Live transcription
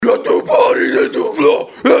hit the floor.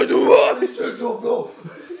 Let the bodies hit the floor.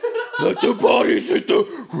 Let the bodies hit the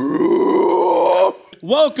floor.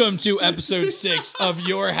 Welcome to episode 6 of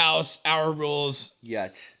Your House, Our Rules.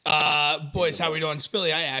 Yet. Boys, how we doing?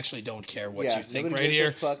 Spilly, I actually don't care what you think right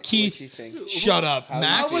here. Keith, shut up.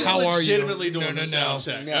 Max, how are you?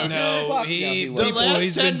 No.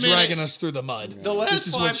 He's been dragging us through the mud. This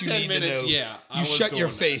is what you need to know. You shut your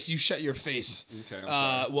face. You shut your face. Okay, I'm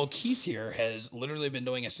sorry. Well, Keith here has literally been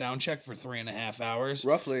doing a sound check for 3.5 hours.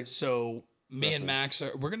 Roughly. So me and Max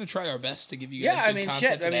we're gonna try our best to give you guys good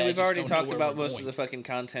content shit. today. We've already talked about most going. of the fucking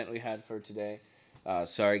content we had for today.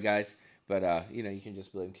 Sorry, guys. But, you can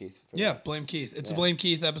just blame Keith. Blame Keith. It's a Blame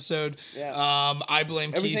Keith episode. Yeah. I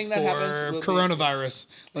blame Everything Keith for coronavirus.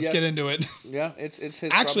 Let's get into it. Yeah, it's his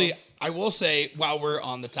Actually, problem. I will say, while we're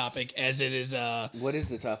on the topic, as it is... what is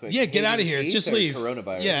the topic? Yeah, get out of here. AIDS Just or leave.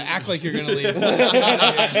 Coronavirus? Yeah, act like you're going to leave. Get out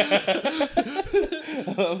of here.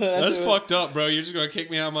 That's fucked up, bro. You're just going to kick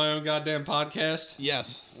me out of my own goddamn podcast?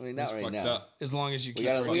 Yes. I mean, not That's right fucked now. up. As long as you keep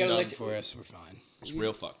gotta producing let for us, we're fine. It's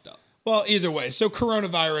real fucked up. Well, either way, so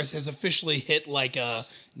coronavirus has officially hit like a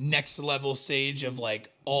next level stage of like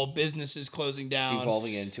all businesses closing down.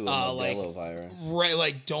 Evolving into a Modelo virus. Right,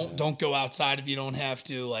 like don't go outside if you don't have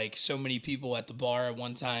to. Like so many people at the bar at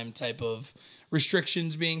one time type of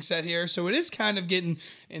restrictions being set here. So it is kind of getting,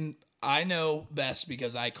 and I know best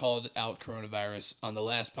because I called out coronavirus on the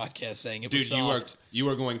last podcast saying it was soft. you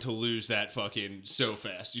are going to lose that fucking so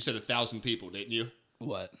fast. You said 1,000 people, didn't you?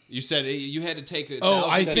 What? You said you had to take 1,000. Oh,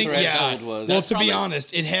 I think, yeah. Was. Well, to be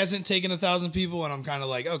honest, it hasn't taken 1,000 people, and I'm kind of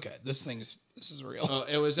like, okay, this is real.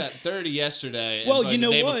 It was at 30 yesterday. Well, and you know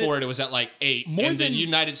the day what? before it was at like 8. More and than- the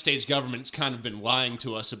United States government's kind of been lying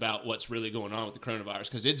to us about what's really going on with the coronavirus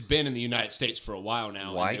because it's been in the United States for a while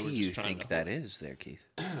now. Why do you think that is there, Keith?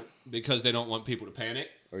 Because they don't want people to panic.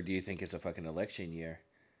 Or do you think it's a fucking election year?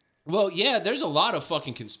 Well, yeah, there's a lot of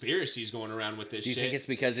fucking conspiracies going around with this shit. Do you think it's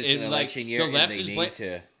because it's an election year and they need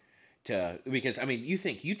to because I mean,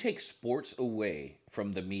 you take sports away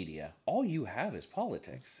from the media, all you have is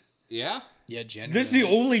politics. Yeah? Yeah, genuinely. That's the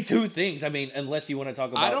only two things. I mean, unless you want to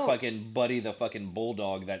talk about fucking Buddy the fucking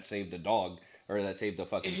bulldog that saved a dog or that saved a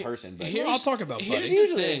fucking person. But I'll talk about Here's Buddy.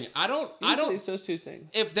 the thing. I don't. It's those two things.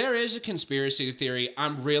 If there is a conspiracy theory,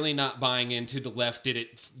 I'm really not buying into the left did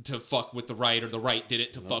it to fuck with the right or the right did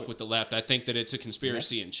it to fuck with the left. I think that it's a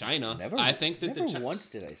conspiracy in China. Never once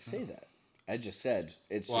did I say that. I just said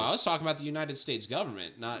it's. Well, I was talking about the United States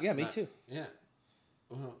government, not. Yeah, me too. Yeah.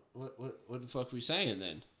 Well, what the fuck are we saying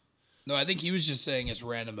then? No, I think he was just saying it's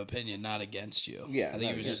random opinion, not against you. Yeah, I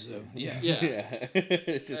think he was just Yeah.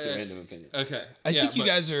 It's just a random opinion. Okay. I think you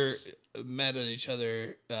guys are mad at each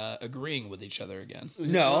other, agreeing with each other again.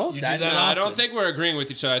 No, You do that I don't often. think we're agreeing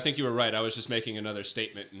with each other. I think you were right. I was just making another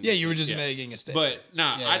statement. Yeah, you were just making a statement. But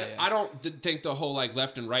Yeah. I don't think the whole like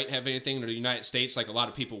left and right have anything, or the United States like a lot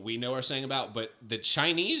of people we know are saying about. But the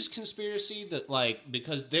Chinese conspiracy that like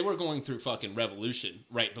because they were going through fucking revolution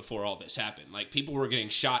right before all this happened. Like people were getting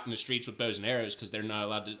shot in the streets with bows and arrows because they're not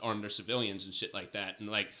allowed to arm their civilians and shit like that. And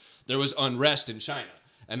like there was unrest in China.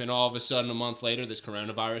 And then all of a sudden, a month later, this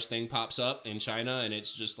coronavirus thing pops up in China, and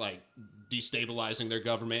it's just like destabilizing their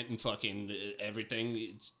government and fucking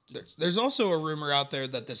everything. There's also a rumor out there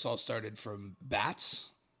that this all started from bats.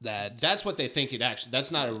 That's what they think it actually. That's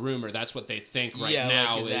not a rumor. That's what they think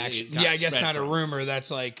now. Like it got I guess spread not from. a rumor. That's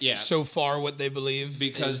like so far what they believe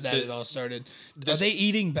Because is that it all started. Are they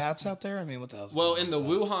eating bats out there? I mean, what the hell's Well, going in on the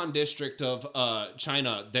with bats? Wuhan district of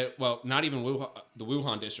China, not even Wuhan, the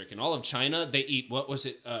Wuhan district. In all of China, they eat, what was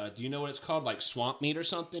it? Do you know what it's called? Like swamp meat or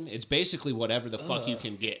something? It's basically whatever the fuck you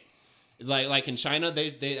can get. Like in China,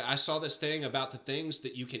 I saw this thing about the things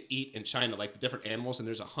that you can eat in China, like the different animals, and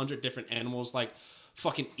there's 100 different animals, like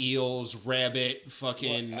fucking eels, rabbit,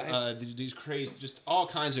 fucking these crazy, just all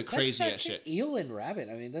kinds of crazy ass shit. Eel and rabbit.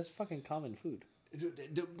 I mean, that's fucking common food.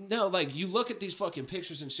 No, like you look at these fucking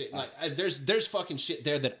pictures and shit. Like there's fucking shit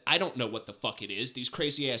there that I don't know what the fuck it is. These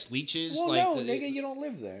crazy ass leeches. Well, like, no, nigga, you don't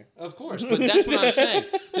live there. Of course, but that's what I'm saying.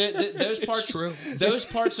 Those parts, true. Those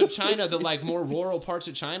parts of China, the like more rural parts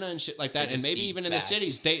of China and shit like that, and just maybe eat even in bats. the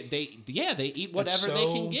cities, they eat whatever That's they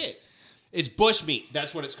so- can get. It's bush meat.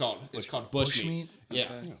 That's what it's called. It's called bush meat? Yeah,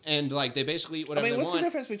 Okay. and like they basically eat whatever I mean, they what's want. the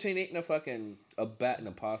difference between eating a bat and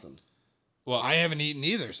a possum? Well, I haven't eaten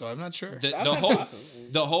either, so I'm not sure. The I've had whole possum.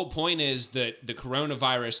 the whole point is that the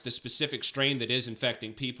coronavirus, the specific strain that is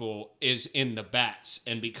infecting people, is in the bats,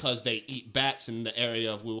 and because they eat bats in the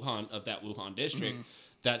area of Wuhan, of that Wuhan district,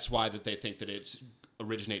 that's why that they think that it's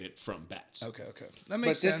originated from bats. Okay. That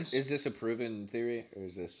makes sense. Is this a proven theory, or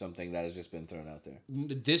is this something that has just been thrown out there?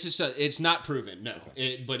 It's not proven, no.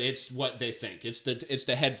 Okay. But it's what they think. It's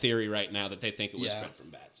the head theory right now that they think it was spread from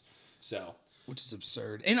bats. So, which is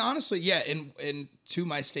absurd. And honestly, yeah, and to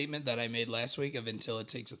my statement that I made last week of until it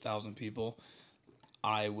takes 1,000 people,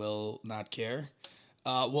 I will not care.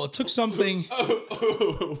 Well, it took something.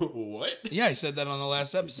 What? Yeah, I said that on the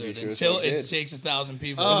last episode. Until it takes 1,000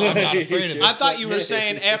 people, I'm not afraid of it. I thought you were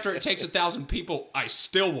saying after it takes 1,000 people, I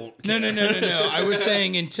still won't care. No. I was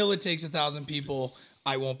saying until it takes 1,000 people,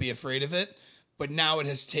 I won't be afraid of it. But now it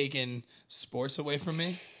has taken sports away from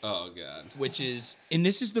me. Oh, God. And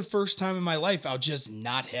this is the first time in my life I'll just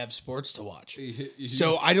not have sports to watch.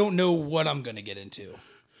 So I don't know what I'm going to get into.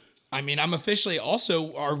 I mean, I'm officially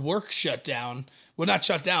also, our work shut down. Well, not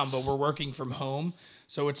shut down, but we're working from home.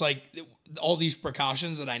 So it's like all these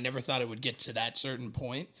precautions that I never thought it would get to that certain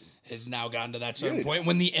point has now gotten to that certain point.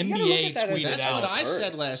 When the NBA tweeted out. That's what I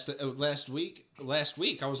said last week.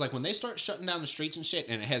 I was like, when they start shutting down the streets and shit,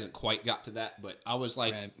 and it hasn't quite got to that, but I was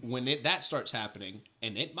like, when that starts happening,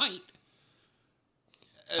 and it might.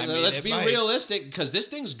 Let's be realistic, because this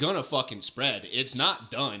thing's gonna fucking spread. It's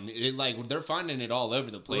not done. They're finding it all over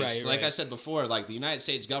the place. I said before, the United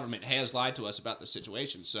States government has lied to us about the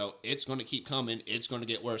situation, so it's gonna keep coming. It's gonna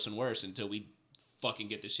get worse and worse until we fucking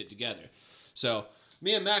get this shit together. So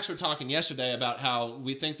me and Max were talking yesterday about how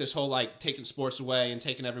we think this whole taking sports away and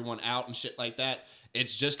taking everyone out and shit like that,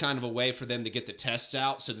 it's just kind of a way for them to get the tests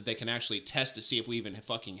out so that they can actually test to see if we even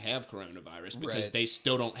fucking have coronavirus, because they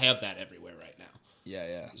still don't have that everywhere right now.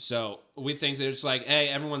 Yeah. So we think that it's hey,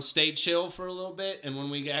 everyone stay chill for a little bit, and when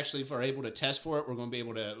we actually are able to test for it, we're going to be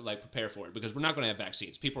able to prepare for it, because we're not going to have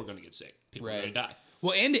vaccines. People are going to get sick. People are going to die.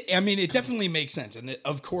 Well, and I mean, it definitely makes sense. And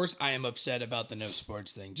of course, I am upset about the no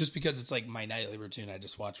sports thing, just because it's my nightly routine. I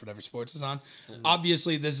just watch whatever sports is on. Mm-hmm.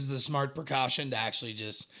 Obviously, this is the smart precaution to actually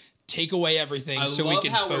just take away everything so we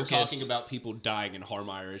can focus. We're talking about people dying, and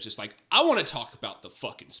Harmeyer is just I want to talk about the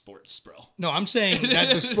fucking sports, bro. No, I'm saying that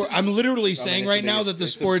the sport. I'm literally saying right now that the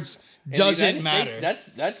sports doesn't matter. That's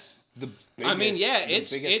the biggest. I mean, yeah,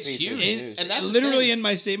 it's huge, and that's literally in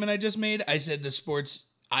my statement I just made. I said the sports,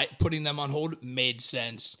 putting them on hold made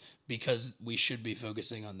sense, because we should be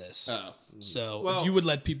focusing on this. Oh. So if you would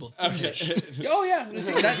let people finish. Oh, yeah.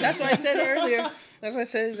 That's what I said earlier. That's what I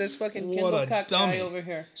said. There's fucking Kindle cock guy over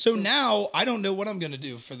here. So now I don't know what I'm going to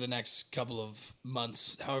do for the next couple of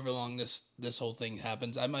months, however long this whole thing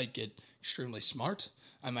happens. I might get extremely smart.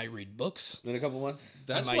 I might read books. In a couple months?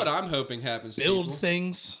 That's what I'm hoping happens to build people.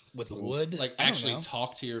 Things with wood. Actually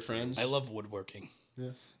talk to your friends. I love woodworking.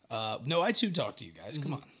 Yeah. No, I too talk to you guys.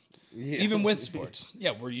 Come on. Yeah. Even with sports.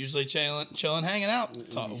 Yeah, we're usually chilling, hanging out,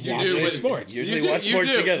 watching sports. Usually watch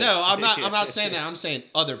sports together. No, I'm not saying that. I'm saying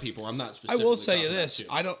other people. I'm not specifically. I will tell you this.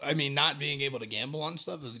 Not being able to gamble on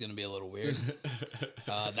stuff is going to be a little weird.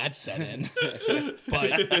 That's set in. But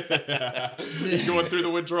going through the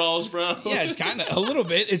withdrawals, bro. Yeah, it's kind of a little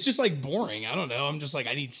bit. It's just boring. I don't know. I'm just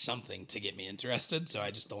I need something to get me interested, so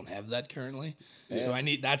I just don't have that currently. Yeah. So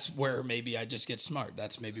that's where maybe I just get smart.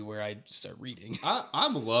 That's maybe where I start reading.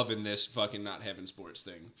 I'm loving this fucking not having sports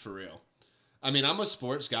thing, for real. I mean, I'm a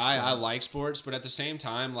sports guy. I like sports, but at the same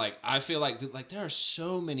time, I feel like there are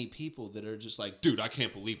so many people that are just dude, I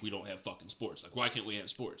can't believe we don't have fucking sports. Why can't we have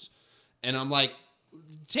sports? And I'm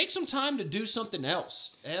take some time to do something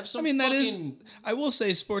else. Have some. I will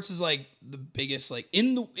say, sports is the biggest.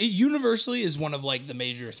 It universally is one of the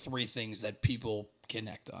major three things that people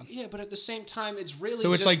connect on. Yeah, but at the same time, it's really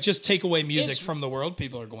so it's just take away music from the world.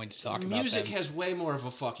 People are going to talk about music has way more of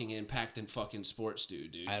a fucking impact than fucking sports do,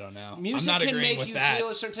 dude. I don't know. Music I'm not can agreeing make with you that. feel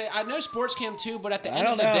a certain. I know sports can too, but at the end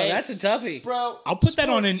of the day, that's a toughie, bro. I'll put that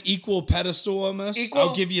on an equal pedestal almost.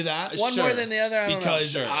 I'll give you that. One more than the other,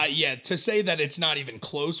 because to say that it's not even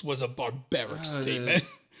close was a barbaric statement.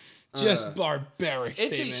 Just barbaric.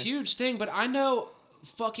 It's a huge thing, but I know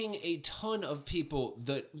fucking a ton of people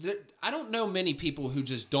that I don't know many people who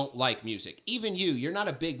just don't like music. Even you're not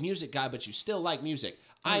a big music guy, but you still like music.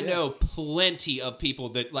 I know plenty of people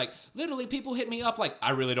that literally people hit me up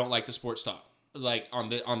I really don't like the sports talk on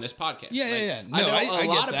this podcast. Yeah. No, I know a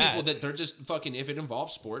lot of that. people that they're just fucking, if it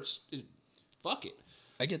involves sports, fuck it.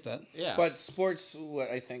 I get that. Yeah. But sports,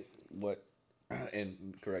 and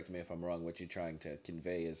correct me if I'm wrong, what you're trying to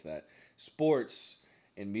convey is that sports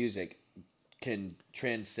and music can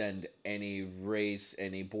transcend any race,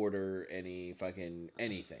 any border, any fucking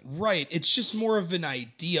anything. Right. It's just more of an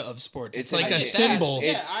idea of sports. It's like an a idea. symbol.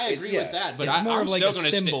 Yeah, I agree with that. But It's more I'm of like still a gonna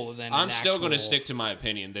symbol than I'm an still going to actual- stick to my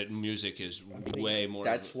opinion that music is way more.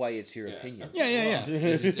 That's why it's your opinion. Yeah.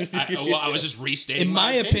 I was just restating. In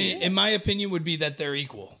my opinion, would be that they're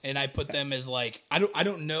equal, and I put them as like I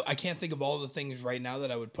don't know. I can't think of all the things right now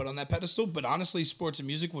that I would put on that pedestal. But honestly, sports and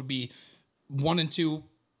music would be 1 and 2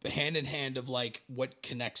 hand in hand of like what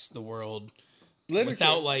connects the world. Literature.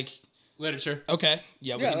 Without like literature. Okay,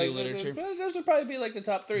 yeah, we can do literature. Those would probably be like the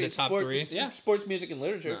top 3. The top sports, 3, yeah. Sports, music, and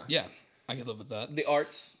literature. Yeah, I could live with that. The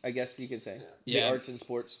arts, I guess you could say. Yeah. The arts and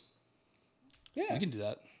sports. Yeah, We can do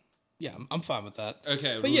that. Yeah, I'm fine with that.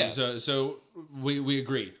 Okay, but yeah, so we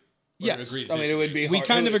agree. Yes. I mean, it would be. We hard,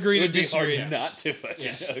 kind of agree to it would be hard disagree. not to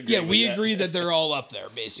fucking agree. Yeah, we with that. agree that they're all up there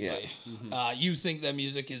basically. Yeah. You think that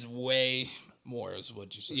music is way more, is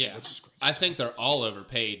what you said. Yeah, which is crazy. I think they're all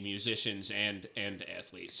overpaid, musicians and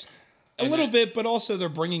athletes. A little bit, but also they're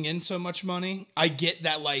bringing in so much money. I get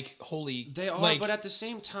that, like, holy... They are, like, but at the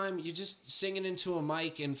same time, you're just singing into a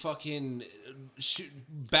mic and fucking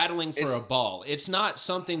battling for a ball. It's not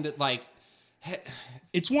something that, like...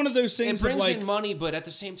 It's one of those things it brings of, like... in money, but at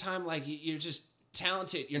the same time, like, you're just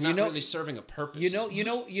talented. You're not really serving a purpose. You know.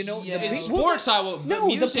 Yeah. In sports, I will... No,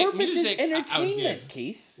 music, the purpose music, is I would entertainment, give.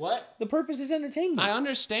 Keith. What? The purpose is entertainment. I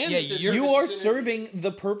understand. Yeah, that the You purpose are is serving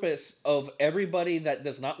the purpose of everybody that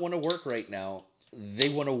does not want to work right now. They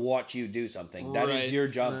want to watch you do something. That Right. is your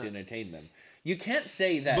job to entertain them. You can't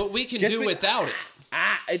say that. But we can just do without it.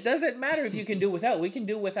 It doesn't matter if you can do without. We can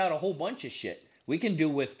do without a whole bunch of shit. We can do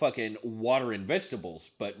with fucking water and vegetables,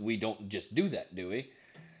 but we don't just do that, do we?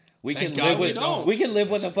 We Thank can God live we with don't. We can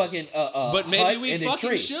live with a fucking But maybe hut we and a fucking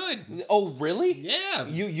tree. should. Oh really? Yeah.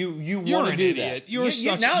 You You're want to an do idiot. that? You're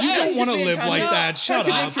such... now you you're don't just want to being live like kind that. of Shut up.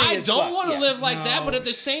 contradictory I as don't fuck. want to Yeah. live like that, No. but at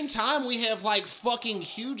the same time, we have like fucking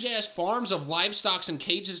huge ass farms of livestock and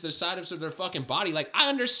cages the size of their fucking body. Like, I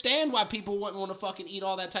understand why people wouldn't want to fucking eat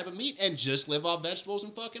all that type of meat and just live off vegetables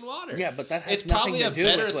and fucking water. Yeah, but that has it's nothing probably to a do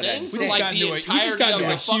better with what thing I'm for saying. like the we just entirety got of into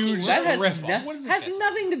the a fucking huge... world. That has, riff off. What is this has guy's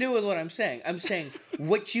nothing to do with what I'm saying. I'm saying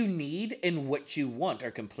what you need and what you want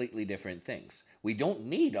are completely different things. We don't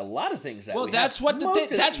need a lot of things that Well, we that's have. what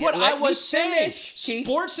Most of- I let was me saying. finish, Keith.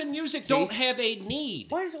 Sports and music don't have a need.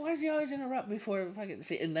 Why does he always interrupt before fucking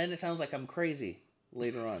see? And then it sounds like I'm crazy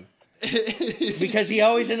later on because he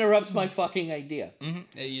always interrupts my fucking idea.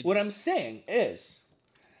 Yeah, you- What I'm saying is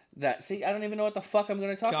that I don't even know what the fuck I'm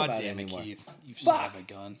going to talk God about damn it, anymore. Keith. You son Fuck. of a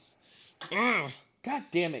gun. God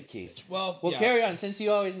damn it, Keith. Well, Well, yeah. carry on, since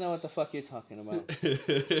you always know what the fuck you're talking about.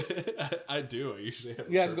 I do. I usually have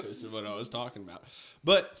Yeah, a purpose of what I was talking about.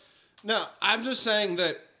 But no, I'm just saying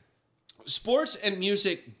that sports and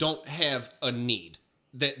music don't have a need.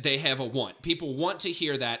 That they have a want. People want to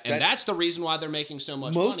hear that, and that's the reason why they're making so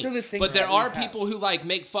much Most money. of the things but there that we are have. people who like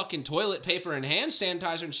make fucking toilet paper and hand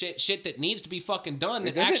sanitizer and shit that needs to be fucking done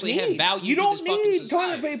that Doesn't actually have need. value. You to don't this fucking need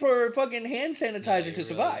society. toilet paper or fucking hand sanitizer to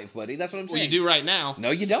survive, buddy. That's what I'm saying. Well, you do right now.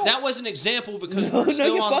 No, you don't. That was an example because No, we're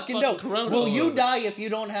still you on fucking the don't. fucking corona. Will you load. die if you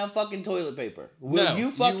don't have fucking toilet paper? Will No,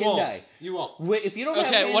 you fucking won't. die? You won't. If you don't have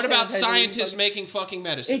Okay, hand what about sanitizer, you scientists fucking- making fucking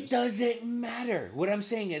medicines? It doesn't matter. What I'm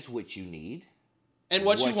saying is what you need And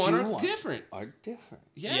what you want are different. Are different.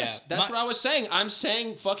 Yes, Yeah, that's what I was saying. I'm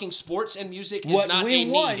saying fucking sports and music is What not we a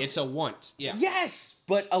want- need. It's a want. Yeah. Yes,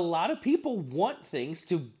 but a lot of people want things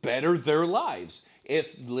to better their lives. If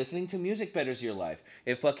listening to music betters your life,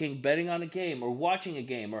 if fucking betting on a game or watching a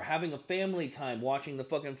game or having a family time watching the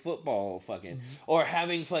fucking football fucking or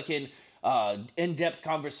having fucking in-depth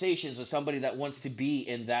conversations with somebody that wants to be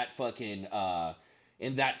in that fucking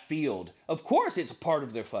in that field. Of course it's a part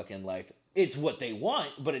of their fucking life. It's what they want,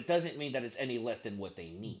 but it doesn't mean that it's any less than what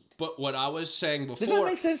they need. But what I was saying before, Does that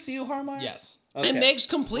make sense to you, Harmeyer? Yes. Okay. it makes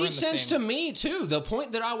We're in complete the sense same- to me too. The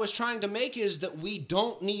point that I was trying to make is that we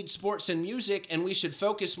don't need sports and music, and we should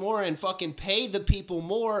focus more and fucking pay the people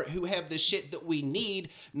more who have the shit that we need,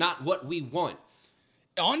 not what we want.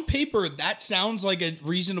 On paper, that sounds like a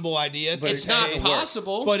reasonable idea. But It's it not doesn't work.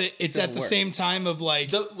 possible. But it's Doesn't at the work. same time of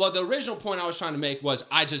like... The original point I was trying to make was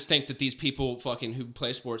I just think that these people fucking who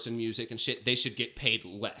play sports and music and shit, they should get paid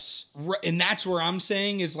less. And that's where I'm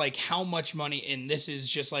saying is like how much money, and this is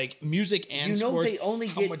just like music and You know sports. they only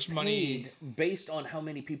how get much paid money, based on how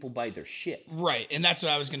many people buy their shit. right? And that's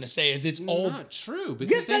what I was gonna say is it's all Not true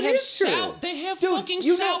because Yes, they that have is true. they have Dude, fucking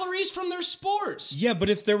you know- salaries from their sports. yeah. But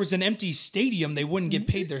if there was an empty stadium, they wouldn't get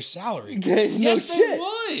paid their salary. No Yes, shit.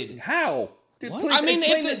 they would. How? Dude, What? please I mean,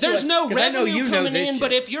 explain this to there's us, no 'cause I know revenue you know coming this in, shit.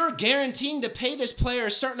 but if you're guaranteeing to pay this player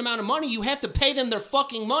a certain amount of money, you have to pay them their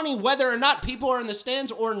fucking money, whether or not people are in the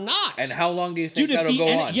stands or not. And how long do you think Dude, if that'll go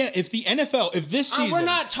on? if the NFL, if this season, We're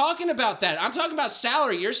not talking about that. I'm talking about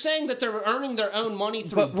salary. You're saying that they're earning their own money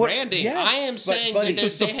through But what- branding. yes, I am but- saying but that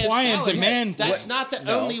it's a they have supply and salary. demand. That's What- not the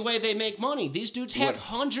no. only way they make money. These dudes have What-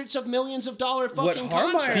 hundreds of millions of dollar fucking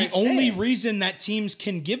Harmeyer contracts. the is only saying reason that teams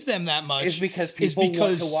can give them that much is because people want to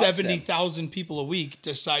watch them. 70,000 people a week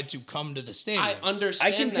decide to come to the stadiums. I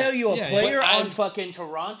understand. I can that. tell you a Yeah, player but on I'm- fucking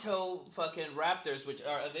Toronto fucking Raptors, which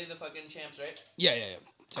are they the fucking champs, right? Yeah.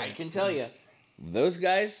 I can tell you, those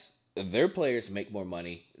guys, their players make more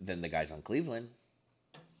money than the guys on Cleveland.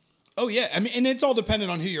 Oh yeah, I mean, and it's all dependent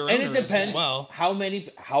on who your And owner it is depends as well.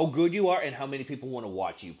 how good you are and how many people want to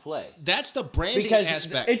watch you play. That's the branding Because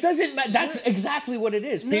aspect. it doesn't matter. That's exactly what it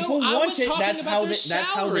is. No, People I want was it. talking That's about how their they, that's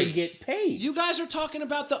how they salary. get paid. You guys are talking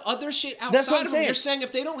about the other shit That's what outside I'm of them. You're saying. saying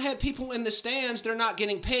if they don't have people in the stands, they're not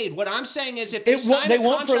getting paid. What I'm saying is if they It won't- sign they a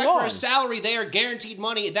won't for contract for long. a salary, they are guaranteed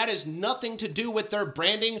money. That has nothing to do with their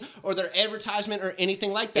branding or their advertisement or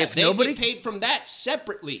anything like that. If They nobody- get paid from that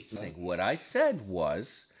separately. What I said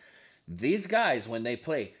was, these guys when they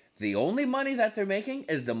play, the only money that they're making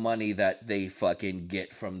is the money that they fucking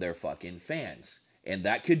get from their fucking fans. And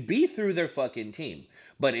that could be through their fucking team.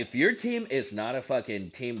 But if your team is not a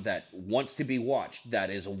fucking team that wants to be watched, that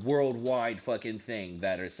is a worldwide fucking thing,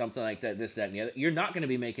 that or something like that, this, that, and the other, you're not going to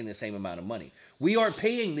be making the same amount of money. We are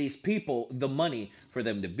paying these people the money for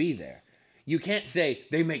them to be there. You can't say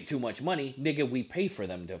they make too much money. Nigga, we pay for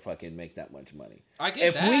them to fucking make that much money. I get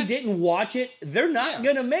If that. we didn't watch it, they're not Yeah.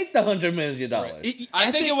 going to make the $100 million.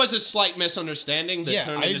 I think it was a slight misunderstanding that Yeah,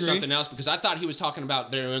 turned I into agree. something else because I thought he was talking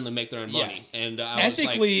about they only make their own money. Yes. And I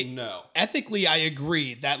ethically, was like, no. ethically, I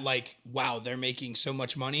agree that like, wow, they're making so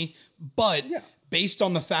much money, but Yeah. based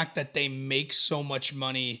on the fact that they make so much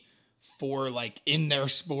money for like in their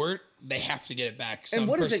sport, they have to get it back some And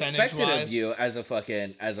what is percentage expected wise. of you as a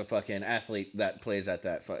fucking athlete that plays at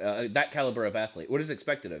that caliber of athlete? What is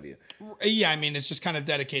expected of you? Yeah, I mean, it's just kind of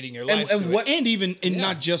dedicating your life and to what- it, and even in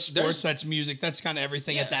not just sports, There's- that's music, that's kind of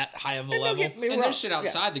everything Yeah. at that high of a Don't level. get me And wrong. there's shit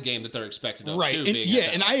outside the game that they're expected of Right. too. And, being yeah, at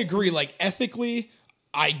that and level. I agree. Like ethically,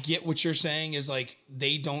 I get what you're saying is like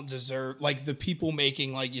they don't deserve like the people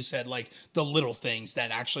making, like you said, like the little things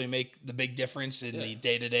that actually make the big difference in the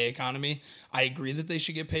day-to-day economy. I agree that they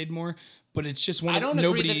should get paid more, but it's just one I of don't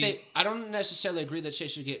nobody. agree that I don't necessarily agree that they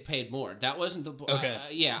should get paid more. That wasn't the Okay.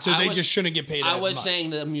 yeah. So I they was- just shouldn't get paid I as was much. saying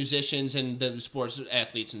the musicians and the sports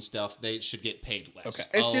athletes and stuff they should get paid less. Okay.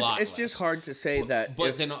 It's just hard to say that. But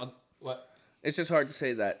if- then what? It's just hard to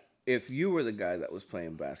say that if you were the guy that was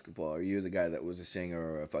playing basketball, or you're the guy that was a singer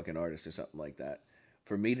or a fucking artist or something like that,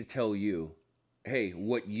 for me to tell you, hey,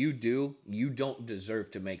 what you do, you don't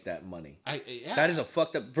deserve to make that money. Yeah. That is a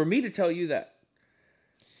fucked up. For me to tell you that,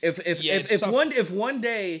 if Yeah, it's tough. one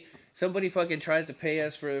day somebody fucking tries to pay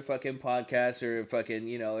us for a fucking podcast or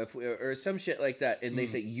fucking or some shit like that, and they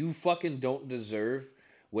say you fucking don't deserve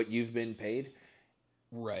what you've been paid.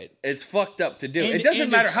 right. It's fucked up to do. And- It doesn't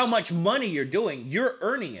and matter it's- how much money you're doing. You're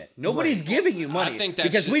earning it. Nobody's giving you money. think that's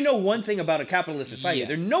because ju- we know one thing about a capitalist society.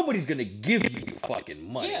 Yeah. Nobody's going to give you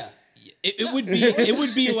fucking money. Yeah. It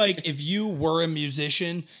would be like if you were a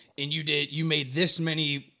musician and you made this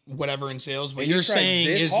many whatever in sales. What And you you're tried saying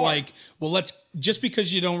this is hard. like, well, let's just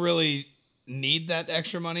because you don't really need that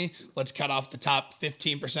extra money, let's cut off the top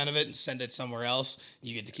 15% of it and send it somewhere else.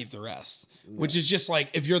 You get to keep the rest. Which is just like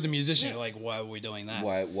if you're the musician, you're like, why are we doing that?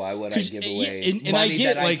 Why would I 'Cause, give yeah, away and I money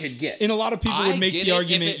get that like, I could get? and a lot of people I would make get the it if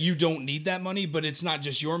argument it- you don't need that money, but it's not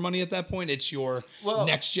just your money at that point; it's your Well-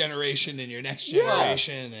 next generation and your next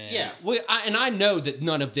generation. And Yeah, and I know that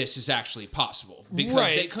none of this is actually possible because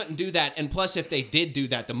Right. they couldn't do that. And plus, if they did do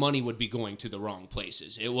that, the money would be going to the wrong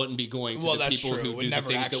places. It wouldn't be going to Well, the that's people true. It who would do the never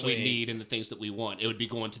things that we actually- need and the things that we want. It would be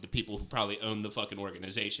going to the people who probably own the fucking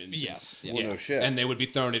organizations. Yes. Yeah. Well, no shit. And they would be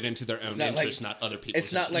throwing it into their own not like- interests, not other people's.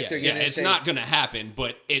 it's not like interests. they're Yeah, gonna it's say- not going to happen,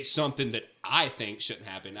 but it's something that I think shouldn't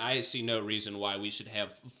happen. I see no reason why we should have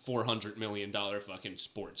 $400 million fucking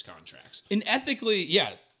sports contracts. And ethically,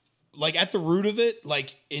 yeah, like at the root of it,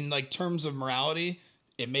 like in like terms of morality,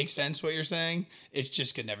 it makes sense what you're saying. It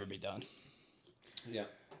just could never be done. Yeah.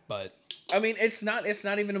 But I mean, it's not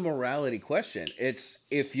even a morality question. It's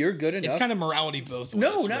if you're good enough. it's kind of morality both ways.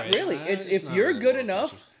 no, not right? really. It's It's if not you're really good a moral enough,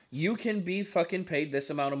 question. you can be fucking paid this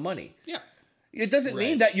amount of money. Yeah. It doesn't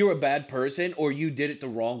mean Right. that you're a bad person or you did it the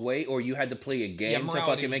wrong way or you had to play a game to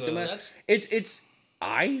morality fucking make was the a- money. that's- It's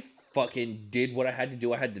I fucking did what I had to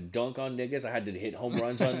do. I had to dunk on niggas. I had to hit home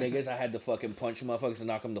runs on niggas. I had to fucking punch motherfuckers and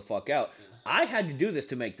knock them the fuck out. I had to do this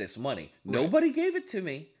to make this money. Nobody gave it to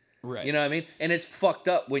me. Right. You know what I mean? And it's fucked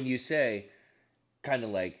up when you say, kind of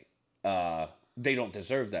like, they don't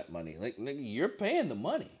deserve that money. Like, nigga, you're paying the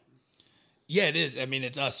money. Yeah, it is. I mean,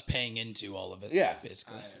 it's us paying into all of it. Yeah.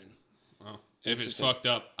 basically. Well, if it's fucked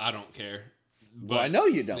up, I don't care. But Well, I know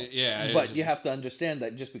you don't. Yeah, But you have to understand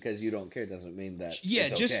that just because you don't care doesn't mean that Yeah,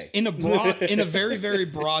 it's just okay. in a broad, in a very, very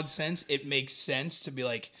broad sense, it makes sense to be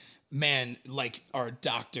like, man, like our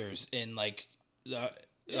doctors and like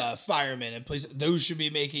firemen and police, those should be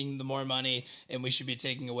making the more money, and we should be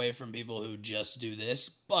taking away from people who just do this.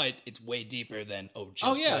 But it's way deeper than just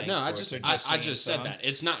Oh yeah, playing no, sports or I singing just said songs. that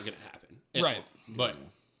it's not gonna happen, at Right. all. But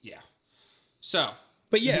yeah, so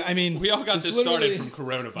But yeah, I mean, we all got this started from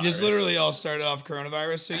coronavirus. This literally all started off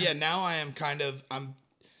coronavirus. So yeah, now I am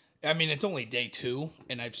I mean, it's only day 2,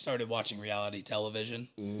 and I've started watching reality television.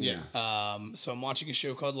 Yeah. So I'm watching a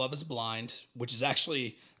show called Love is Blind, which is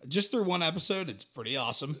actually just through one episode. It's pretty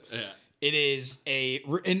awesome. Yeah. It is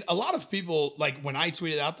and a lot of people, like when I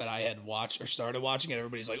tweeted out that I had watched or started watching it,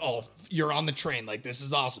 everybody's like, oh, you're on the train. Like, this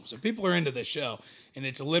is awesome. So people are into this show, and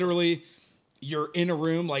it's literally, you're in a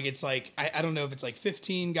room, like it's like, I don't know if it's like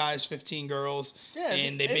 15 guys, 15 girls. Yeah,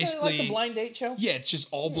 and they isn't basically it like the blind date show? yeah, it's just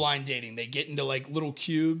all blind dating. They get into like little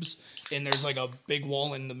cubes, and there's like a big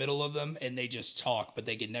wall in the middle of them, and they just talk, but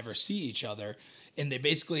they can never see each other. And they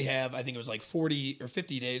basically have, I think it was like 40 or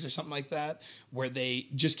 50 days or something like that, where they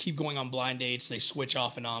just keep going on blind dates. They switch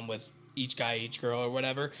off and on with each guy, each girl, or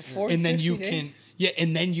whatever. 40, And then 50 you days?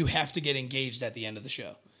 and then you have to get engaged at the end of the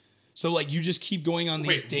show. So like you just keep going on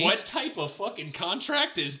these Wait, dates. what type of fucking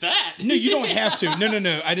contract is that? No, you don't have to.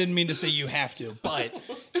 No. I didn't mean to say you have to, but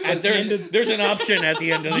at the end of There's an option at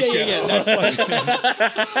the end of the show. yeah. That's like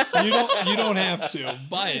you don't have to,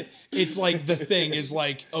 but it's like the thing is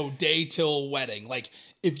like, oh, day till wedding. Like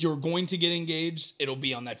if you're going to get engaged, it'll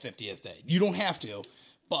be on that 50th day. You don't have to,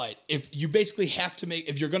 but if you basically have to make,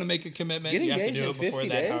 if you're going to make a commitment, Get you have to engaged do in it before 50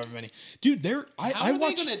 that. days? However many, dude. How I are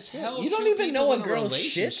watch. they gonna tell You don't two even know people a in girl's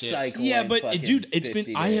shit relationship? cycle. Yeah, in but fucking dude, it's been.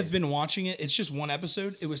 50 I days. have been watching it. It's just one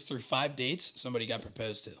episode. It was through 5 dates. Somebody got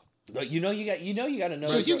proposed to. But you got to know.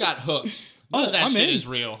 So you got hooked. None of that I'm shit in. is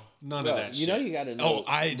real. None Bro, of that you shit. know you got to know. Oh,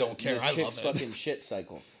 I don't care. The I chick's love it. fucking shit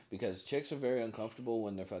cycle, because chicks are very uncomfortable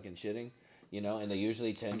when they're fucking shitting. You know, and they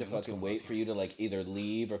usually tend to fucking wait for you to like either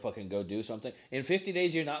leave or fucking go do something. In 50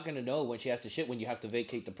 days, you're not gonna know when she has to shit, when you have to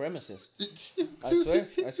vacate the premises. I swear,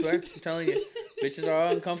 I'm telling you, bitches are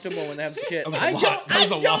all uncomfortable when they have to shit. That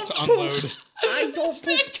was a lot to unload. I don't poop.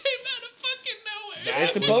 That came out of fucking nowhere.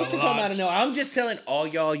 It's was supposed a to come lot. out of nowhere. I'm just telling all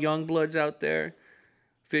y'all young bloods out there,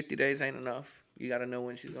 50 days ain't enough. You gotta know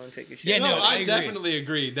when she's gonna take a shit. Yeah, No, no, I I agree. definitely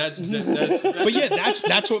agree. That's But yeah,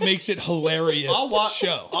 that's what makes it hilarious. I'll watch.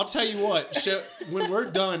 Show. I'll tell you what. When we're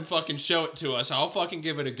done, fucking show it to us. I'll fucking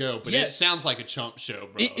give it a go. But Yeah. it sounds like a chump show,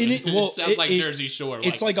 bro. It Sounds like Jersey Shore.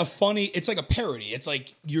 It's like a funny. It's like a parody. It's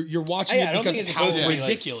like you're watching Hey, I it don't because think of it's how supposed to be, like,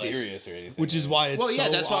 ridiculous. serious or anything. Which is why it's well, yeah,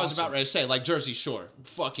 so that's what I was awesome. about ready to say. Like Jersey Shore,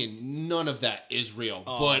 fucking none of that is real.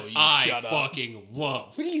 Oh, but you I shut up. fucking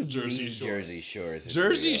love What do you Jersey mean Shore. Jersey Shore is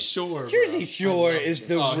Jersey real? Shore. Bro. Jersey Shore is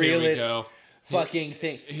the Oh, here we realest go. fucking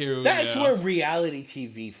thing. Here we That's go. where reality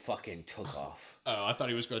TV fucking took off. Oh, I thought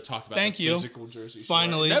he was going to talk about Thank the you. physical Jersey Shore.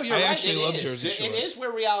 Finally, no, you're I right, actually it love is. Jersey Shore. It is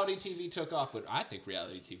where reality TV took off, but I think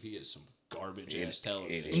reality TV is some garbage ass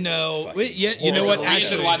television. It is No, fucking wait, yeah, you know horrible. what, The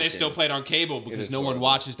reason actually- why they still play it on cable It because is no one horrible.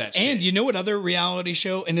 watches that shit. And you know what other reality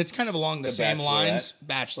show? And it's kind of along the The same Bachelorette. lines.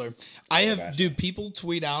 Bachelor. I have, Bachelor. dude, people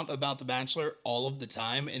tweet out about The Bachelor all of the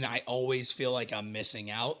time, and I always feel like I'm missing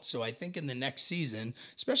out. So I think in the next season,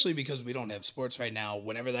 especially because we don't have sports right now,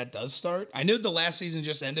 whenever that does start, I know the last season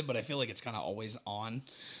just ended, but I feel like it's kind of always on.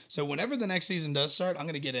 So whenever the next season does start, I'm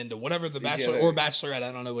going to get into whatever The Bachelor ever- or Bachelorette.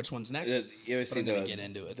 I don't know which one's next. You ever but see I'm gonna get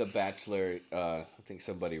into it. The Bachelor? I think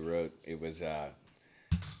somebody wrote it was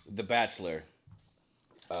The Bachelor,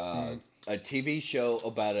 a TV show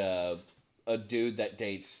about a dude that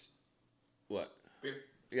dates what?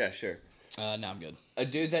 Yeah, sure. No, I'm good. A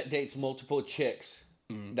dude that dates multiple chicks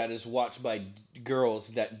that is watched by girls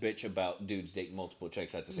that bitch about dudes dating multiple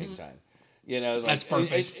chicks at the same time. You know, like, That's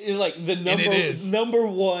perfect. It's like the it is. number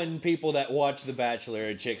one people that watch The Bachelor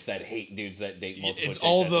are chicks that hate dudes that date multiple It's chicks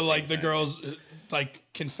all at the same like the time. girls like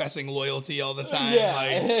confessing loyalty all the time. Yeah,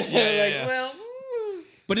 Like, yeah. well.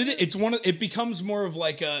 But it becomes more of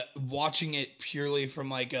like a watching it purely from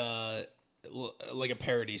like a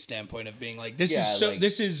parody standpoint of being like this Yeah, is so like-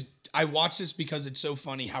 this is I watch this because it's so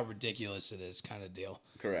funny how ridiculous it is kind of deal.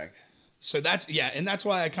 Correct. So that's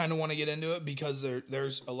why I kind of want to get into it because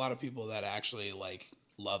there's a lot of people that actually like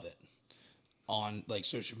love it on like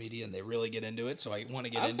social media and they really get into it. So I want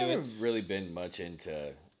to get I've into never it. really been much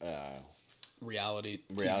into Reality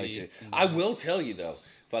reality. TV. I will tell you though,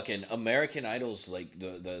 fucking American Idol's like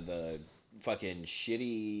the fucking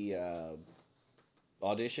shitty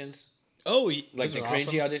auditions, Oh, like those the are cringy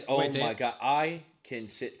awesome. audition. Oh Wait, my god, I can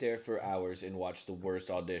sit there for hours and watch the worst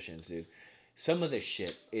auditions, dude. Some of this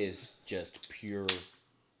shit is just pure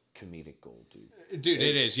comedic gold, dude. Dude,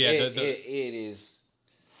 it is. Yeah, It is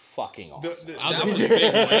fucking awesome. that was big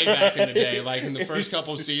way back in the day, like in the first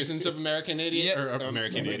couple seasons of American Idiot Yeah, or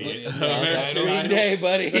American Idiot. American Green Idol. Day,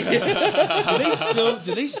 buddy.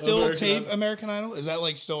 Do they still American tape Idol. American Idol? Is that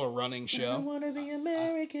like still a running I show? wanna be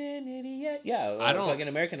American idiot. Yeah, I don't- fucking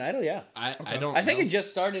American Idol. Yeah, I don't. I think know. it just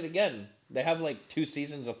started again. They have like 2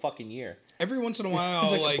 seasons a fucking year. Every once in a It's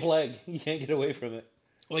while, like, like a plague. You can't get away from it.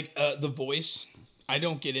 The Voice. I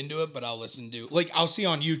don't get into it, but I'll listen to I'll see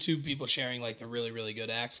on YouTube people sharing like the really really good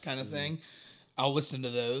acts kind of thing. I'll listen to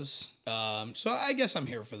those. So I guess I'm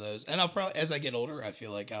here for those, and I'll probably as I get older, I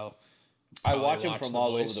feel like I'll. I probably watch them from The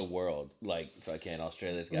all Voice. over the world, like fucking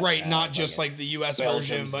Australia's Got Right, Talent, not just fucking like the U.S. Belgium's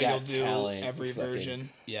version, but Got you'll do Talent, every fucking- version.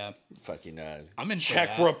 Yeah, fucking I'm in for Czech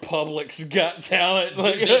that. Republic's Got Talent.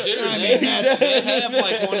 Like, They do. I mean, They have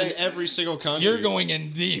like one in every single country. You're going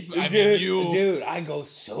in deep. I mean, dude, you. dude, I go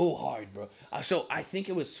so hard, bro. So I think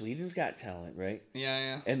it was Sweden's Got Talent, right?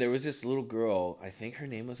 Yeah, And there was this little girl. I think her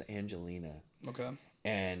name was Angelina. yeah. Okay.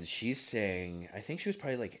 And she sang, I think she was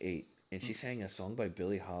probably like 8, and she sang a song by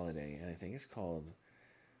Billie Holiday, and I think it's called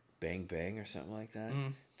Bang Bang or something like that.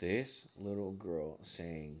 This little girl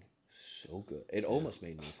sang so good. It almost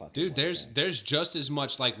made me fucking Dude, wanna there's dance. just as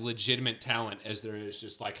much like legitimate talent as there is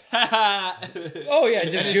just like ha ha. Oh yeah,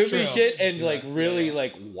 just That is goofy true. shit and like Yeah, really yeah.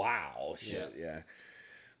 like wow shit. Yeah.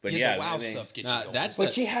 But Yeah, yeah, the wow I mean, stuff gets Nah, you going. that's But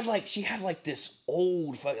the- she had like this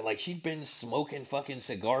old fucking like she'd been smoking fucking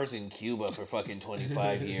cigars in Cuba for fucking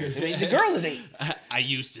 25 years. I mean, the girl is 8. I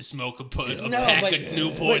used to smoke a No, pack but- of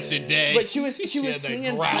Newports a day. But she was had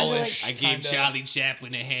singing that kind of growlish- I gave kinda- Charlie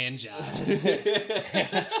Chaplin a hand job.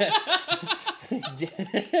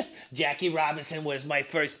 like Jackie Robinson was my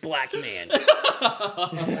first black man.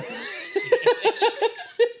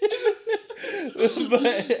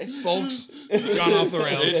 but, Folks, gone off the It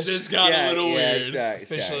rails. just got a little weird.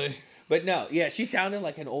 Officially. But no, yeah, she sounded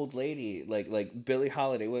like an old lady, like Billie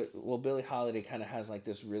Holiday. Well, Billie Holiday kind of has like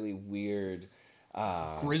this really weird,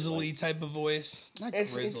 Grizzly type of voice. Not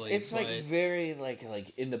grizzly. It's like but- very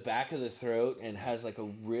like in the back of the throat and has like a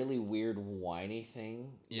really weird whiny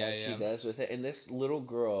thing Yeah, that she yeah. does with it. And this little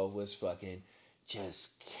girl was fucking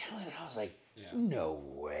just killing it. I was like, Yeah. no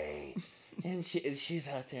way. And she's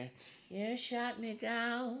out there. You shot me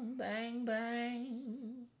down, bang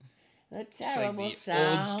bang. The like terrible the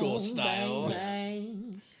sound, old school style. Bang,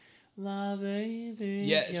 bang. My baby.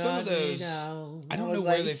 Yeah, some of shot me those. down. I don't know was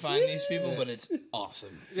where like, they find these people, but it's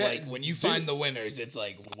awesome. Yeah, like when you find the winners, it's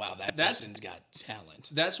like, wow, that That's- person's got talent.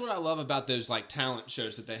 That's what I love about those like talent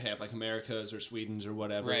shows that they have, like America's or Sweden's or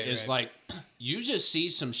whatever. Right, is right. like you just see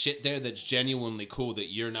some shit there that's genuinely cool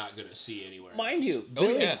that you're not gonna see anywhere. Mind else. you, Oh,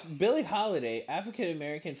 Billie, yeah. Billie Holiday, African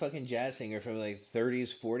American fucking jazz singer from like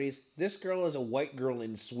 30s, 40s. This girl is a white girl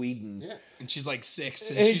in Sweden. Yeah. And she's like 6,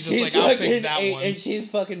 and And she's just like, I'll pick fucking that 8, one. and she's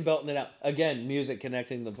fucking belting it out. Again, music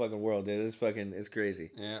connecting the fucking world, dude. It's crazy.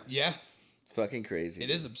 Yeah. Yeah, It's fucking crazy. it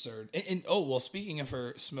is absurd. And oh, well, speaking of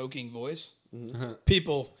her smoking voice, Mm-hmm.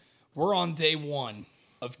 people, we're on day 1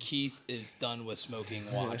 of Keith is done with smoking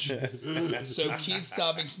watch. So Keith's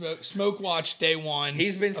stopping smoke watch day 1.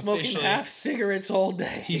 He's been smoking officially. half cigarettes all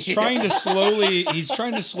day. He's trying to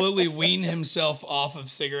slowly wean himself off of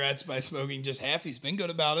cigarettes by smoking just half. He's been good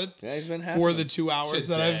about it. Yeah, he's been half for of the it. 2 hours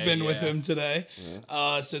that I've Today, been with yeah. him today.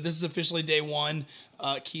 So this is officially day 1.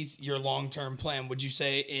 Keith, your long-term plan, would you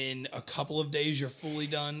say in a couple of days you're fully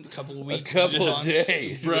done? A couple of weeks? couple of months?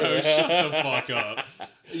 days. Bro, shut the fuck up.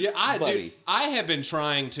 Yeah, Buddy. dude, I have been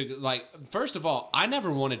trying to like. First of all, I never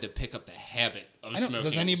wanted to pick up the habit of don't- smoking.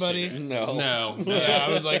 does anybody? cigarettes. No. No. Yeah,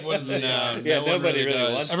 I was like, what is it? No, Yeah, no one nobody really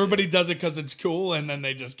does. wants- Everybody does it because it's cool, and then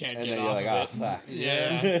they just can't And get then you're off like, of oh, it. fuck.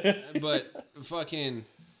 Yeah. But fucking,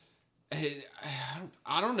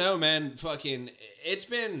 I don't know, man. Fucking, it's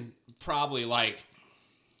been probably like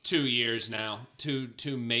 2 years now, two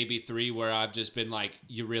maybe 3, where I've just been like,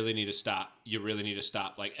 you really need to stop. You really need to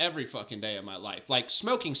stop. Like every fucking day of my life, like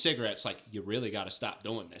smoking cigarettes. Like you really got to stop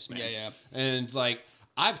doing this, man. Yeah. And like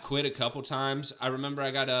I've quit a couple times. I remember I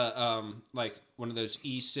got a like one of those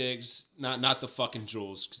e-cigs, not the fucking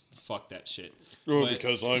Juuls. 'Cause fuck that shit. Oh, But-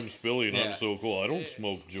 because I'm Spilly and Yeah. I'm so cool. I don't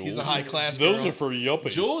smoke Juuls. He's a high-class Those girl. are for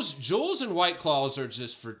yuppies. Juuls and White Claws are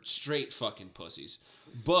just for straight fucking pussies.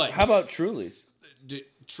 But How about Truly's?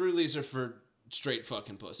 Trulies are for straight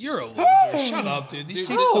fucking pussy. You're a loser. Shut up, dude. These Dude,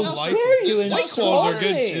 teachers how delightful. dare you White insult claws are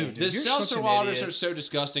good me? too, dude. The You're such seltzer an waters idiot. are so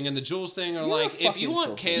disgusting, and the Jules thing are You're like, if fucking you want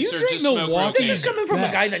selfish. cancer, You drink just smoke Milwaukee. This Rogaine. is coming from a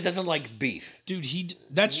Best. guy that doesn't like beef. Dude,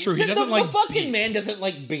 that's true. He doesn't the like fucking beef. man doesn't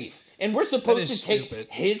like beef, and we're supposed is to take stupid.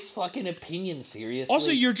 his fucking opinion seriously.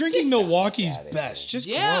 Also, you're drinking Get the fuck Milwaukee's outta here. best. Just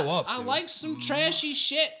Yeah, grow up, I dude. like some trashy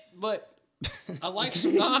shit, but I like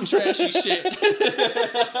some non-trashy shit.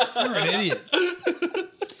 You're an idiot.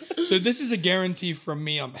 So this is a guarantee from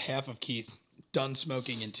me on behalf of Keith. Done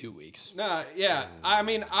smoking in 2 weeks. Nah, yeah. I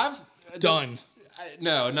mean, I've Done.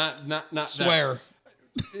 No, not Swear.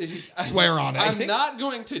 Swear on it. I'm not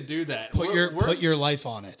going to do that. Put your life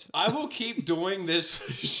on it. I will keep doing this.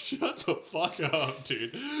 Shut the fuck up,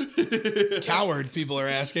 dude. Coward, people are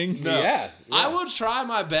asking. No. Yeah. I will try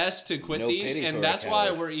my best to quit No these, pity for and a that's why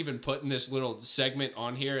coward. we're even putting this little segment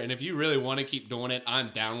on here. And if you really want to keep doing it, I'm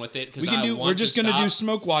down with it. We can do. We're just gonna do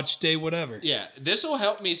Smoke Watch Day, whatever. Yeah, this will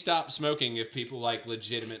help me stop smoking if people like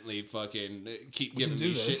legitimately fucking keep giving do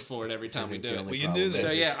me this. shit for it every time we do it. We can do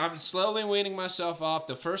this. So yeah, I'm slowly weaning myself off.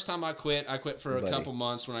 The first time I quit for a Buddy. couple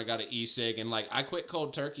months when I got an e-cig, and like I quit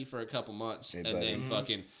cold turkey for a couple months, and buddy.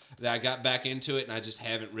 then then I got back into it, and I just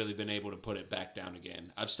haven't really been able to put it back down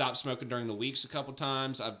again. I've stopped smoking during the weeks a couple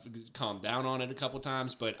times. I've calmed down on it a couple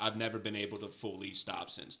times, but I've never been able to fully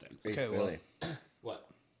stop since then. Okay, Okay, well- What?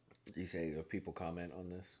 you say if people comment on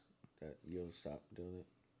this, that you'll stop doing it.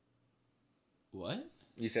 What?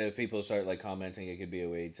 You said if people start like commenting, it could be a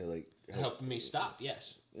way to like Help me stop?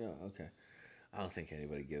 Yes. Yeah, okay. I don't think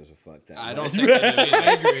anybody gives a fuck that I much. don't think they do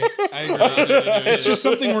I either. agree. It's just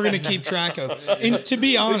something we're gonna keep track of. And to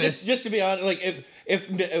be honest, Just to be honest, like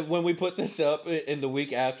if when we put this up in the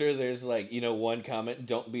week after, there's like one comment,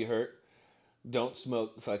 don't be hurt, don't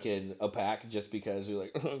smoke fucking a pack just because you're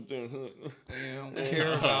like, you don't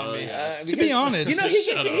care about me. To because, be honest,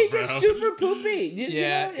 he gets super poopy.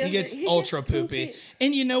 he gets ultra poopy.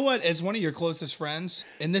 And you know what? As one of your closest friends,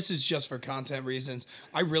 and this is just for content reasons,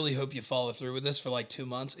 I really hope you follow through with this for like 2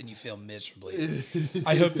 months and you feel miserably.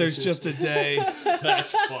 I hope there's just a day.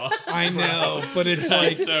 That's fucked. I know, but it's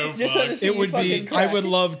like So Just wanna fucked. see it you would be. fucking I crack. would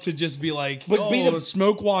love to just be like, But be the-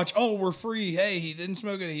 smoke watch. Oh, we're free. Hey, he didn't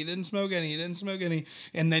smoke any. He didn't smoke any. He didn't smoke any.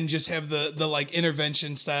 And then just have the like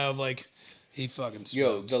intervention style of like. He fucking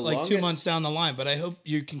smoked. the like 2 longest- months down the line, but I hope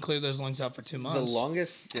you can clear those lungs out for 2 The months.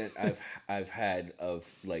 longest stint I've had of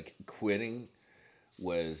like quitting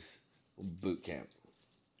was boot camp.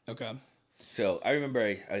 Okay. So I remember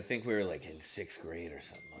I think we were like in 6th grade or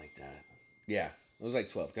something like that. Yeah, it was like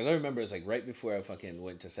 12 because I remember it was like right before I fucking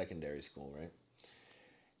went to secondary school, right?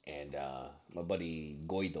 And my buddy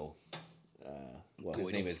Goido,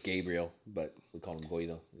 his name is Gabriel, but we call him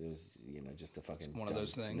Goido. It was just a fucking one of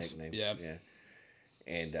those dumb things. nickname. Yeah.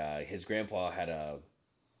 And his grandpa had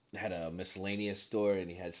a miscellaneous store and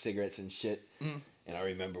he had cigarettes and shit. And I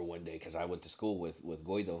remember one day because I went to school with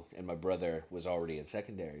Goido and my brother was already in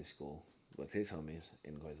secondary school with his homies,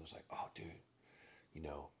 and Goido was like, "Oh, dude,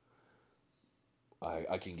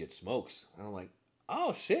 I can get smokes." And I'm like,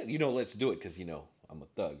 "Oh shit, let's do it because I'm a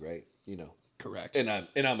thug, right? Correct. And I'm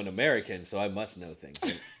an American, so I must know things."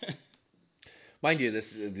 And mind you,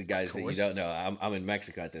 the guys that you course. don't know, I'm in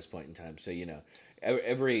Mexico at this point in time, so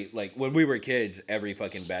every like when we were kids, every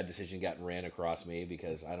fucking bad decision got ran across me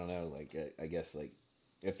because I don't know, like I guess like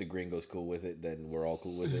if the gringo's cool with it, then we're all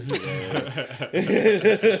cool with it.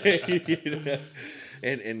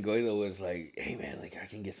 And Goido was like, "Hey man, like I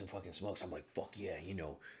can get some fucking smokes." I'm like, "Fuck yeah,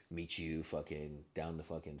 meet you fucking down the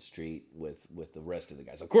fucking street with the rest of the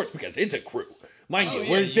guys." Of course, because it's a crew. Mind you, yeah,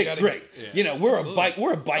 we're in you 6th gotta- grade. yeah. We're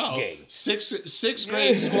Absolutely. a bike gang. Sixth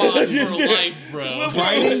grade squad for life, bro.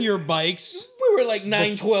 Riding your bikes. We were like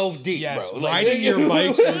 9-12 deep, Yes, bro. riding your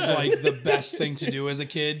bikes was like the best thing to do as a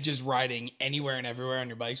kid. Just riding anywhere and everywhere on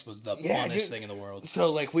your bikes was the Yeah, funnest dude. thing in the world.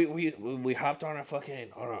 So like we hopped on our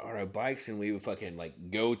fucking on our bikes and we would fucking like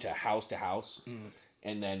go to house,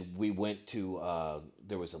 and then we went to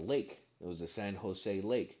there was a lake. It was the San Jose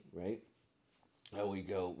Lake, right? And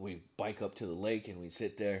we bike up to the lake and we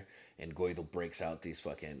sit there, and Goido breaks out these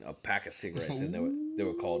fucking a pack of cigarettes, and they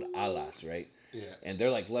were called alas, right? Yeah. And they're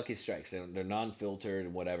like Lucky Strikes. They're non-filtered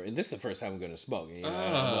and whatever. And this is the first time I'm going to smoke. I'm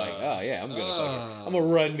like, oh yeah, I'm gonna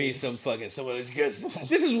run me some of those because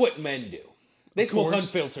this is what men do. They smoke course.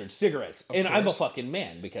 unfiltered cigarettes, and I'm a course. fucking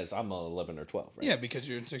man because I'm 11 or 12. Right? Yeah, because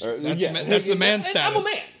you're in 6th Or- grade. That's, yeah. that's the man And status.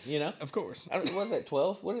 I'm a man, Of course. I don't, what is that?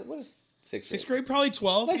 12? What is 6th 6th grade, probably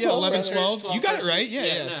 12. Like Yeah, 12, 11, right? 12. 12, You got it right. Yeah,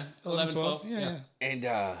 yeah, yeah. nah, It's 11, 12. 12, Yeah, yeah. yeah. And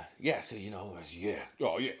so I was, yeah,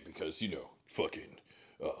 oh yeah, because fucking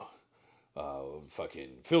fucking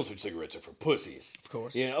filtered cigarettes are for pussies. Of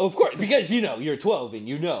course. Of course, because you're 12 and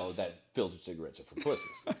you know that filtered cigarettes are for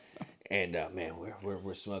pussies. And man,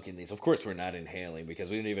 we're smoking these. Of course, we're not inhaling because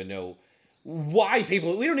we don't even know why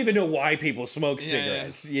people. We don't even know why people smoke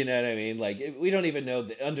cigarettes. You know what I mean? Like we don't even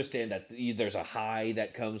understand that there's a high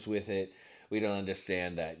that comes with it. We don't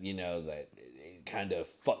understand that that it kind of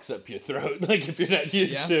fucks up your throat, like if you're not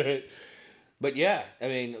used to it. But yeah, I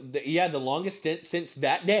mean, the longest stint since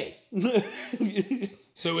that day.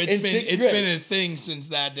 So it's been a thing since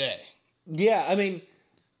that day. Yeah, I mean,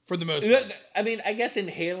 for the most part. I mean, I guess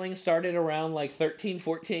inhaling started around like 13,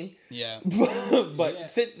 14. Yeah.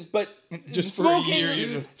 but just for a smoking,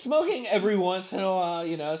 year. Smoking every once in a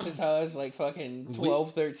while, since I was like fucking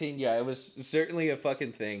 12, 13. Yeah, it was certainly a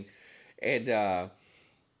fucking thing. And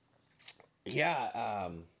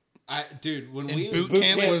dude, when boot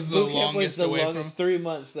camp was the longest away from 3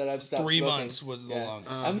 months that I've stopped 3 smoking. months was the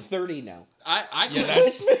longest. I'm 30 now.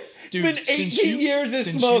 That's dude. It's been 18 years of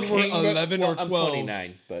since smoking. You were 11 or 12. I'm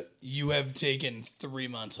 29, but you have taken 3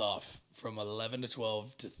 months off from 11 to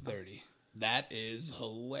 12 to 30. That is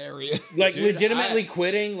hilarious. Like dude, legitimately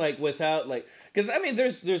quitting, like without like, because I mean,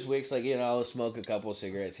 there's weeks like I'll smoke a couple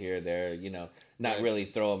cigarettes here or there, not really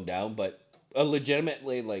throw them down, but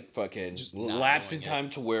legitimately like fucking just lapse in time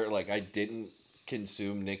to where like I didn't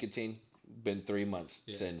consume nicotine. Been 3 months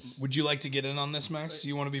since. Would you like to get in on this, Max? Do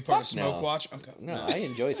you want to be part of Smoke no. Watch? Okay. No, I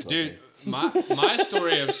enjoy smoking. Dude, my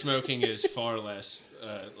story of smoking is far less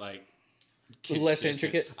like consistent. Less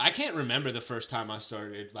intricate. I can't remember the first time I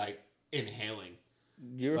started like inhaling.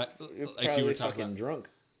 You're like probably you were talking fucking about. drunk.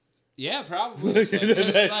 Yeah, probably.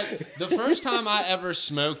 Like, the first time I ever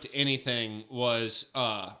smoked anything was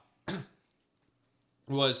a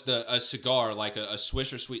cigar, like a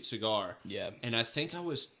Swisher Sweet cigar. Yeah. And I think I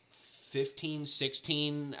was 15,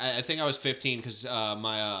 16. I think I was 15 because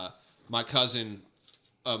my cousin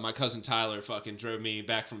Tyler fucking drove me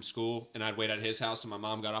back from school, and I'd wait at his house till my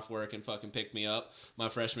mom got off work and fucking picked me up my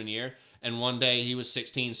freshman year. And one day he was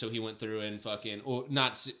 16, so he went through and fucking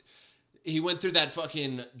he went through that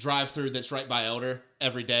fucking drive-through that's right by Elder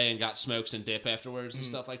every day and got smokes and dip afterwards and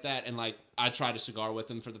stuff like that. And like I tried a cigar with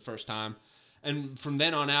him for the first time. And from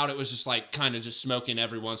then on out, it was just like kind of just smoking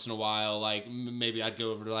every once in a while. Like maybe I'd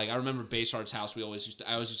go over to I remember Bayshard's house. I always used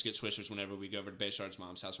to get Swishers whenever we go over to Bayshard's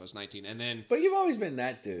mom's house when I was 19. And then, But you've always been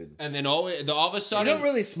that dude. and then all of a You sudden, don't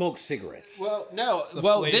really smoke cigarettes. well, no, the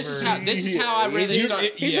well, this is how I really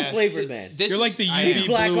started. He's a flavored man. You're like the I am. UV He's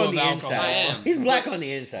black blue on of the alcohol. inside. I am. He's black on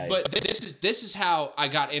the inside. But this is how I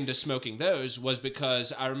got into smoking those was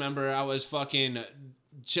because I remember I was fucking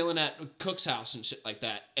chilling at Cook's house and shit like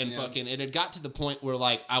that, and fucking it had got to the point where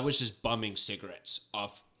like I was just bumming cigarettes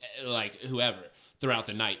off like whoever throughout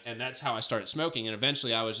the night, and that's how I started smoking. And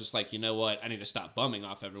eventually I was just like, you know what, I need to stop bumming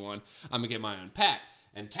off everyone. I'm gonna get my own pack.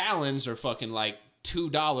 And Talons are fucking like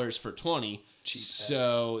 $2 for 20. Cheap ass.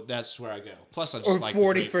 So that's where I go. Plus I just or like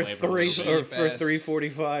 40 the for grape flavor. 3 or Cheap for ass.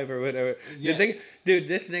 345 or whatever. Yeah. Dude,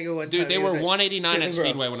 this nigga one time Dude, they he were was like, $189 at listen, bro,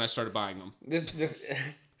 Speedway when I started buying them. This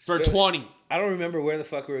For 20. I don't remember where the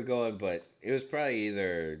fuck we were going, but it was probably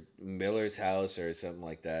either Miller's house or something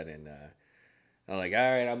like that. And I'm like, all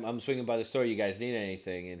right, I'm swinging by the store. You guys need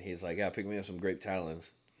anything? And he's like, yeah, pick me up some grape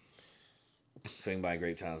Talons. Swing by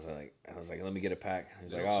grape Talons. I was like, let me get a pack.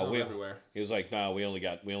 He's like, oh, everywhere. He was like, no, we only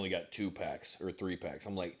got 2 packs or 3 packs.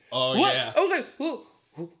 I'm like, Oh, what? yeah. I was like,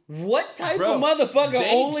 what type Bro, of motherfucker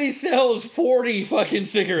they- only sells 40 fucking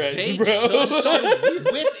cigarettes, They bro? just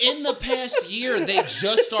within the past year, they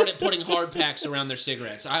just started putting hard packs around their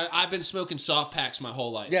cigarettes. I've been smoking soft packs my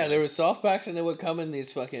whole life. Yeah, there were soft packs, and they would come in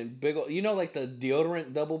these fucking big old, like the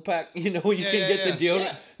deodorant double pack. When you Yeah, can yeah, get the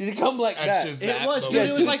deodorant, you come like That's that. just It that, was, but dude. with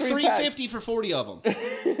It was two, like 3 packs. $3.50 for 40 of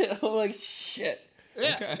them. I'm like, shit.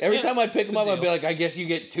 Yeah. Okay. Every time I pick It's them a up, I'd be deal. like, I guess you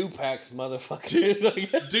get 2 packs, motherfucker.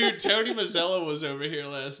 Like, Dude, Tony Mazzella was over here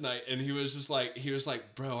last night, and he was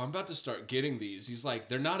like, bro, I'm about to start getting these. He's like,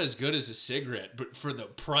 they're not as good as a cigarette, but for the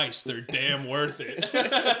price, they're damn worth it.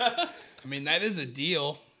 I mean, that is a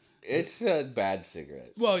deal. it's a bad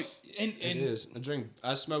cigarette. Well, It is.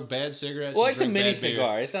 I smoke bad cigarettes. Well, and it's a drink mini bad beer.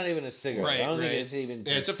 cigar. It's not even a cigarette. Right, I don't right. think it's even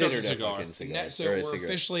Yeah, it's a considered filtered cigar. fucking cigar. so or a we're cigarette.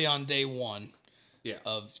 officially on day 1 Yeah.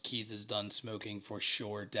 of Keith is done smoking for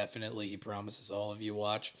sure. Definitely, he promises all of you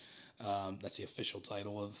watch. That's the official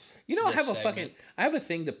title of. I this have segment. I have a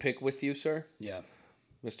thing to pick with you, sir, Yeah.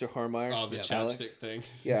 Mr. Harmeyer. Oh, the Yeah. Alex. chapstick thing.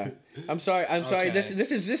 Yeah, I'm sorry. Okay.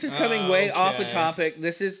 This is coming way off the Okay. topic.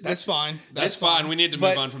 That's fine. That's fine. We need to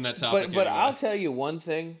move on from that topic. But anyway. I'll tell you one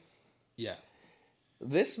thing. Yeah.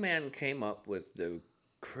 This man came up with the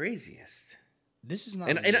craziest. This is not.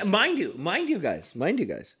 And mind you guys.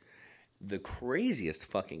 the craziest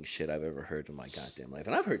fucking shit I've ever heard in my goddamn life.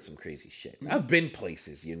 And I've heard some crazy shit. I've been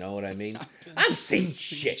places, you know what I mean? I've seen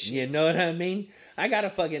shit, you know what I mean? I got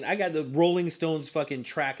the Rolling Stones fucking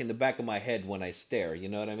track in the back of my head when I stare, you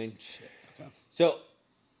know what I mean? Okay. So,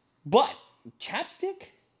 but chapstick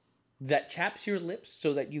that chaps your lips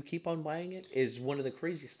so that you keep on buying it is one of the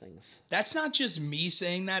craziest things. That's not just me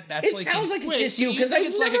saying that. That's It like sounds like it's Wait, just so you because I've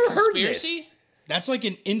it's never like a heard this. conspiracy? that's like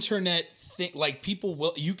an internet thing. Like people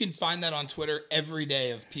will, you can find that on Twitter every day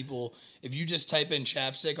of people. If you just type in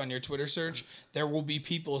chapstick on your Twitter search, there will be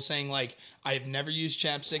people saying like, I've never used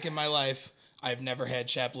chapstick in my life. I've never had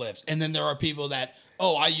chapped lips. And then there are people that,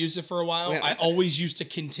 oh, I used it for a while. Yeah. I always used to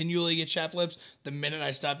continually get chapped lips. The minute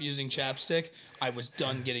I stopped using chapstick, I was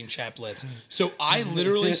done getting chapped lips. So I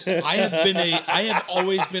literally, I have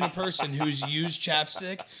always been a person who's used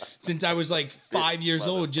chapstick since I was like 5 years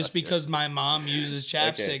old, just because my mom uses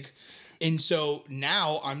chapstick. And so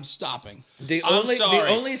now I'm stopping. The I'm only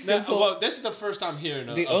sorry. simple Well, this is the first I'm hearing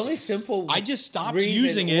of the only simple I just stopped reason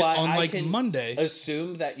using it why on I like can Monday.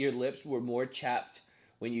 assume that your lips were more chapped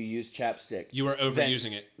when you used chapstick. You were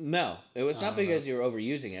overusing it. No, it was not because you were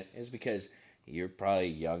overusing it. It's because you're probably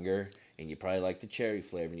younger and you probably like the cherry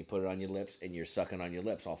flavor and you put it on your lips and you're sucking on your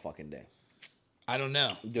lips all fucking day. I don't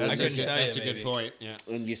know. That's I a couldn't good- tell you. That's a maybe. good point. Yeah.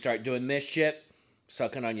 When you start doing this shit,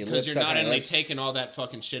 sucking on your lips, Because you're sucking not on your only lips. taking all that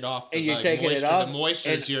fucking shit off, And you're taking it moisture, off, the moisture,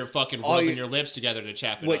 and you're fucking all rubbing you- your lips together to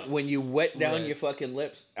chap it up. When you wet down Right. your fucking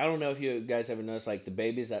lips, I don't know if you guys ever noticed, like the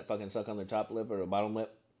babies that fucking suck on their top lip or the bottom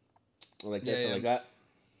lip, like this Yeah, or yeah. like that.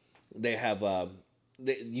 They have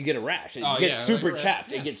you get a rash. It Oh, gets yeah, super like,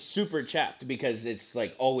 chapped. yeah. It gets super chapped because it's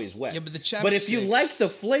like always wet. Yeah, but the But if you chapstick- like the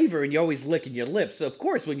flavor and you're always licking your lips, of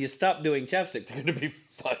course, when you stop doing chapstick, they're gonna be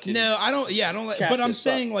fucking. No, I don't. Yeah, I don't. Like, Chapped but I'm as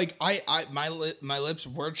fuck. saying like my lips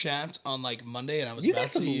were chapped on like Monday, and I was You about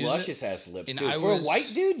got some to use luscious it. ass lips, And dude. I For was- a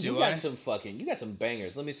white dude, do you got I? you got some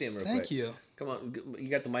bangers. Let me see them real Thank quick. you. Come on, you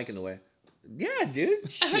got the mic in the way. Yeah, dude.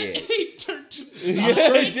 Shit. He turned to the Yeah,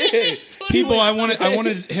 I did. People, I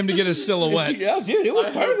wanted him to get a silhouette. Yeah, dude, it was I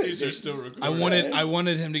hope perfect. these are still recording. I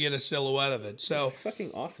wanted him to get a silhouette of it. So,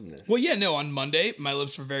 Fucking awesomeness. well, yeah, no. On Monday, my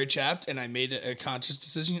lips were very chapped, and I made a conscious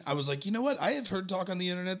decision. I was like, you know what? I have heard talk on the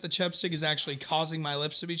internet that chapstick is actually causing my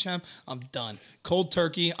lips to be chapped. I'm done. Cold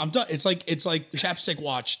turkey. I'm done. It's like chapstick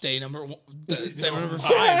watch day number 5.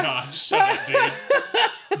 God, shut up, dude.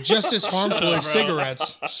 Just as harmful as bro.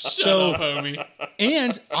 cigarettes. Shut So, up, homie.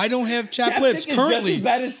 and I don't have chapped Chapstick lips is just currently. as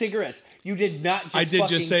bad as cigarettes. You did not just I did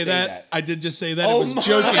fucking just say that. I did just say that. Oh it was my-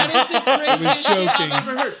 joking. That is the craziest shit joking. I've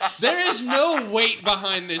ever heard. There is no weight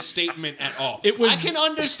behind this statement at all. It was- I can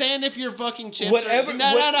understand if your fucking chips Whatever- are...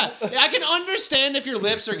 No. I can understand if your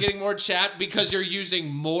lips are getting more chapped because you're using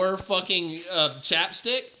more fucking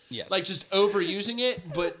chapstick. Yes. Like just overusing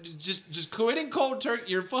it, but just quitting cold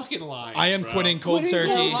turkey, you're fucking lying. I am bro. quitting cold Quitting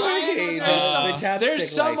turkey. cold turkey. There's The chapstick There's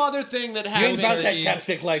some life. other thing that You ain't happens. about that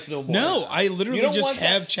turkey. chapstick life no more. No, I You literally don't just want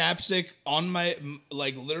have that- chapstick on my,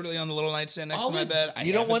 like literally on the little nightstand next All to my it- bed. I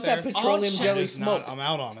You don't have it want that there. petroleum Oh, jelly It's not- smoke. I'm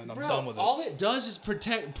out on it. I'm Bro, done with it. all it does is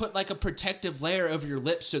put like a protective layer over your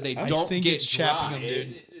lips so they don't think get it's chapping dry. them,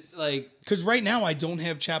 dude. Like Because right now I don't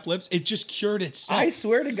have chapped lips. It just cured itself. I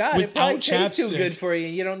swear to God, it probably Without tastes too chapstick. good for you,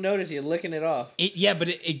 and you don't notice. You're licking it off. Yeah, but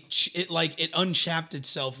it unchapped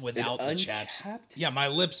itself without the chaps. unchapped? Yeah, my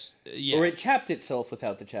lips. Yeah. Or it chapped itself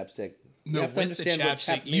without the chapstick. You No, have to with the understand what chapstick.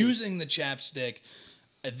 chap means. Using the chapstick,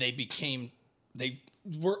 they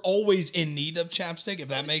were always in need of chapstick, if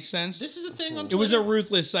that makes sense. this is a thing on It was a Twitter.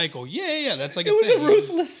 ruthless cycle. Yeah, that's like It a was thing. a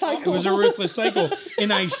ruthless It cycle. was a ruthless cycle.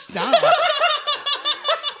 And I stopped.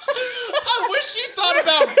 I wish you thought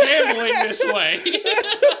about gambling this way.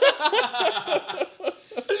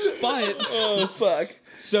 But Oh fuck!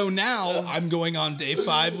 so now I'm going on day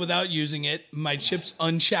 5 without using it. My chips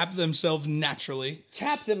unchapped themselves naturally.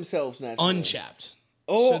 Chap themselves naturally. Unchapped.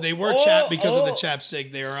 Oh, So they were oh, chapped because of the oh.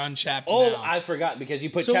 chapstick. They are unchapped Oh, now. I forgot because you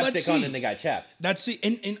put So let's chapstick on see. and they got chapped. That's the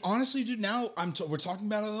and honestly, dude. Now we're talking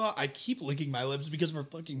about it a lot. I keep licking my lips because we're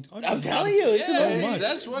fucking talking. I'm about telling it. you, it's so amazing. much.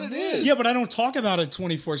 That's what it is. Yeah, but I don't talk about it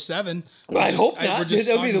 24/7. I hope not. That'd be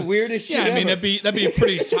talking the about- weirdest shit Yeah, I mean ever. that'd be a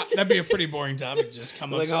pretty that'd be a pretty boring topic. Just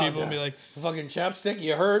come up Like, to oh, people and be like, fucking chapstick.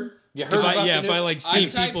 You heard? You heard? if about I the if I new- like see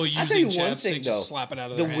type- people I'll tell you using one chapstick, thing, though. just slap it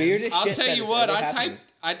out of The their weirdest hands. I'll shit tell that you has what, ever I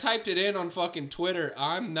happened. typed it in on fucking Twitter.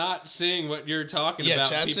 I'm not seeing what you're talking Yeah,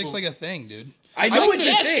 about. chapstick's people. like a thing, dude. I know what you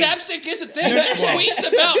Yes, think. chapstick is a thing. There's tweets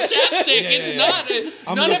about chapstick. It's not.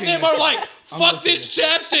 I'm None of looking them this are up. like, I'm fuck looking this this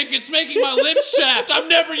up. chapstick. It's making my lips chapped. I'm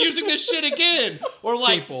never using this shit again. Or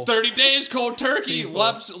like, People. 30 days cold turkey. People.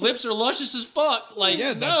 Lips are luscious as fuck. Like,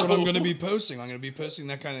 Yeah, that's no. what I'm going to be posting. I'm going to be posting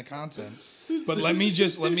that kind of content. But let me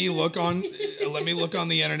look on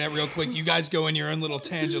the internet real quick. You guys go in your own little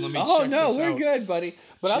tangent. Let me Oh check no, this we're out. good, buddy.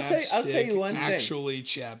 But I'll tell you one thing. Actually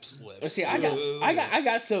chaps lips. Let's see, I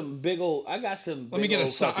got some big old. I got some. Let me big get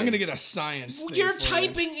old I'm gonna get a science. Thing You're for you.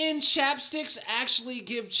 typing in chapsticks actually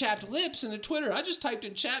give chapped lips into Twitter. I just typed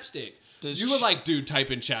in chapstick. Does You were like, dude,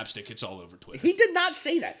 type in chapstick. It's all over Twitter. He did not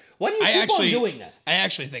say that. Why do you keep on doing that? I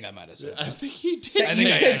actually think I might have said I that. think he did. I think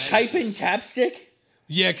You I said actually type in chapstick.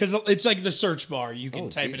 Yeah, because it's like the search bar. You can Oh,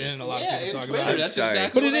 type it in, Jesus. and a lot Yeah, of people in talk Twitter, about it. that's Sorry.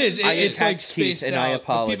 exactly But it what is. I It's like attacked Keith, spaced and I out.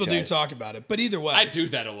 But people do apologize. talk about it. But either way, I do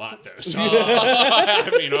that a lot, though. So,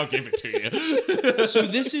 I mean, I'll give it to you. so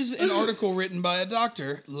this is an article written by a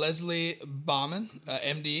doctor, Leslie Bauman,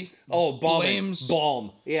 MD. Oh, blames.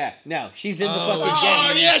 Balm. Yeah, no, she's in the Oh, fucking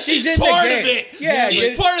Oh, game. yeah, she's in the part game. of it. Yeah, she's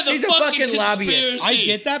dude. part of the She's a fucking fucking lobbyist. conspiracy. I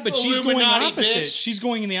get that, but she's going Illuminati, opposite. bitch. She's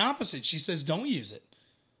going in the opposite. She says, "Don't use it."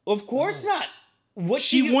 Of course not. What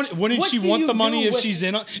She do you, wouldn't what she do want you the money do if with- she's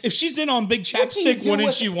in on Big do you Chapstick? do Wouldn't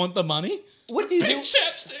with- she want the money? What do you Big do?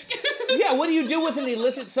 chapstick. Yeah, what do you do with an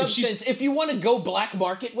illicit she's- substance? If you want to go black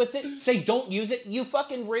market with it, say don't use it. You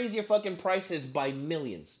fucking raise your fucking prices by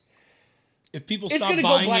millions. If people It's stop gonna go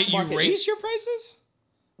buying black it, you market. raise your prices?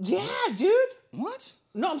 Yeah, dude. What?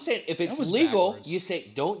 No, I'm saying if it's was legal, backwards. you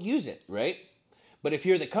say don't use it, right? But if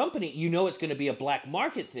you're the company, you know it's going to be a black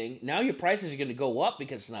market thing. Now your prices are going to go up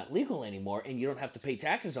because it's not legal anymore, and you don't have to pay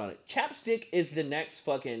taxes on it. Chapstick is the next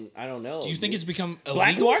fucking, I don't know. Do you think it's become black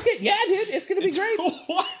illegal? market? Yeah, dude, it's going to be great.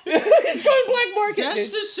 What? It's going black market. That's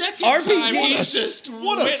dude. the second RPG. time he What a- just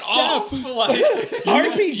what a went step. off. Like,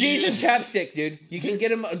 RPGs and chapstick, dude. You can get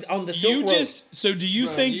them on the Silk You Road. just so do you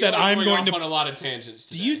think you that are I'm going off on to a lot of tangents?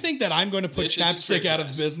 do you think that I'm going to put This is a Chapstick trick out of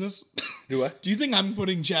class. business? Do what? Do you think I'm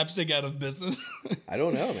putting Chapstick out of business? I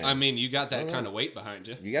don't know, man. I mean, you got that kind of weight behind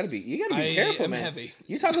you. You gotta be I careful, am man. heavy.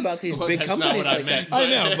 You talk about these Well, big that's not companies what I like meant. that. I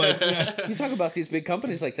know, but You talk about these big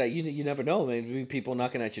companies like that. You never know. Maybe people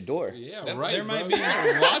knocking at your door. Yeah, There- right. there might bro. be- You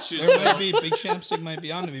gotta watch there yourself. might be Big Chapstick might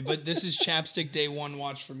be on to me, but this is Chapstick day 1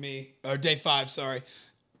 watch for me, or day 5. Sorry,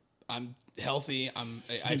 I'm healthy.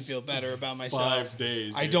 I feel better about myself. 5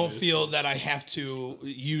 days. I don't feel that I have to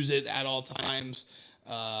use it at all times.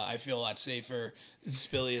 I feel a lot safer.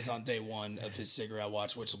 Spilly is on day 1 of his cigarette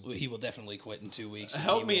watch, which he will definitely quit in 2 weeks. and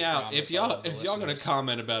Help he me will out. promise If all y'all of the gonna listeners.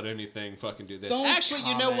 comment about anything, fucking do this. Don't Actually,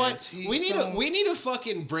 you know what? comment. We need to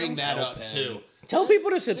fucking bring Don't that help up him. too. Tell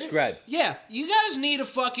people to subscribe. Yeah, you guys need to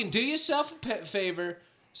fucking do yourself a favor.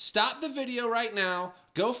 Stop the video right now.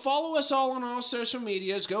 Go follow us all on all social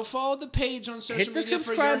medias. Go follow the page on social Hit the media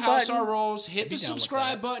for Your subscribe House button. Our Rolls. Hit the be down with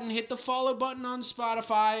subscribe that. button. Hit the follow button on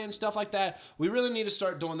Spotify and stuff like that. We really need to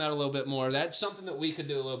start doing that a little bit more. That's something that we could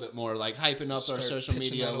do a little bit more, like hyping up Start our social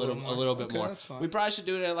pitching media that a a little little more. bit Okay, more. that's fine. We probably should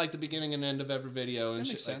do it at like the beginning and end of every video and That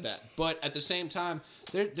shit makes like sense. that. But at the same time,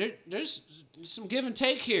 there's some give and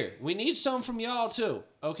take here. We need some from y'all too.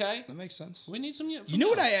 Okay, That makes sense. we need some. You know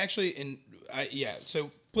what I actually yeah.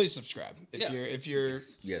 So please subscribe if Yeah. you're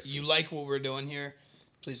Yes, you like what we're doing here.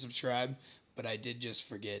 Please subscribe. But I did just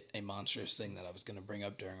forget a monstrous thing that I was going to bring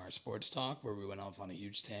up during our sports talk, where we went off on a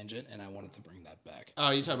huge tangent, and I wanted to bring that back. Oh,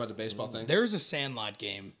 you talking about the baseball thing? There's a Sandlot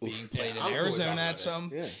game being played Yeah, I'm in cool with Arizona talking at about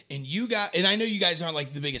some, Yeah. and I know you guys aren't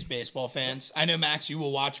like the biggest baseball fans. I know Max, you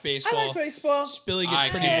will watch baseball. I like baseball. Spilly gets I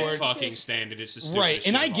pretty can't bored. fucking stand it. It's the stupidest Right,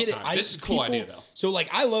 and shit I of all get it. time. This is a cool idea though. So like,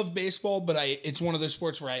 I love baseball, but it's one of those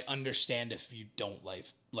sports where I understand if you don't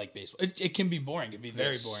like baseball. It can be boring. It can be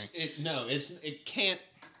very boring. It can't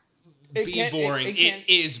It be can't- boring. it can't-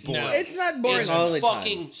 It is boring. No. It's not boring It's all the time.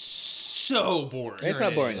 fucking so boring. It's You're not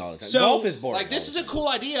an boring idiot. all the time. So, Golf is boring. Like this all is the a time. cool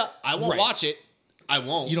idea. I won't Right. watch it. I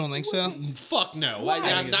won't. You don't think so? Fuck no. Why? I I'm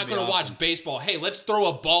think not it's going to gonna be watch awesome. baseball. Hey, let's throw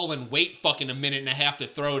a ball and wait fucking a minute and a half to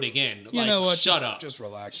throw it again. You Like, know what? Shut Just- up. Just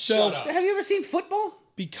relax. Shut So up. Have you ever seen football?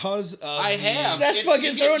 because of I have. That's If fucking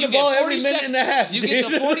you get- throwing you the get ball every 40 minute and a half, You get the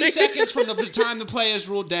dude. 40 seconds from the time the play is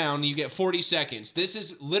ruled down. You get 40 seconds. This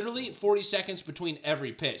is literally 40 seconds between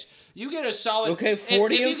every pitch. You get a solid. Okay, if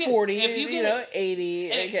 40 you and get- 40, If you get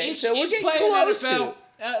 80. Okay, each, so we're each getting play in the close NFL,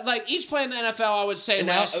 to. like each play in the NFL, I would say And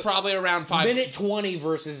now, lasts probably around 5 Minute 20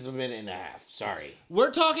 versus a minute and a half. Sorry.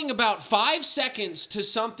 We're talking about 5 seconds to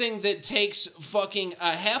something that takes fucking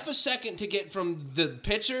a half a second to get from the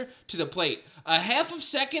pitcher to the plate. A half a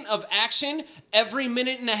second of action every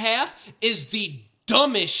minute and a half is the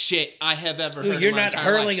dumbest shit I have ever heard. you're in my not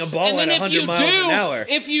entire hurling life. a ball And then at if 100 you miles an hour.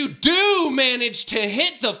 If you do manage to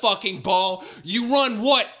hit the fucking ball, you run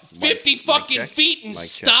what 50 fucking check. feet and Mic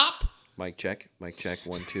check. stop. Mic check.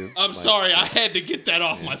 1, 2. I'm sorry, I had to get that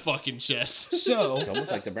off my fucking chest. so It's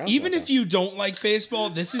almost like the Browns. even logo. if you don't like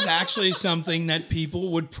baseball, this is actually something that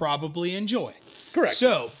people would probably enjoy. Correct.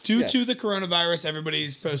 So, due Yes. to the coronavirus,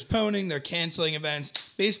 everybody's postponing. They're canceling events.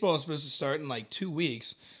 Baseball is supposed to start in like 2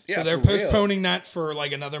 weeks. So Yeah, they're for real. postponing that for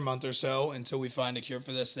like another month or so until we find a cure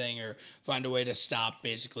for this thing or find a way to stop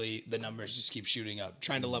basically the numbers just keep shooting up,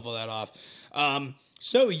 trying to level that off.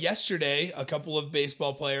 So yesterday, a couple of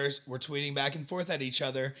baseball players were tweeting back and forth at each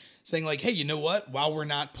other saying like, hey, you know what? While we're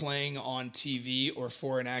not playing on TV or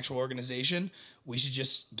for an actual organization, we should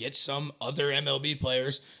just get some other MLB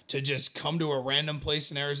players to just come to a random place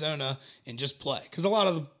in Arizona and just play. Because a lot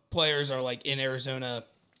of the players are like in Arizona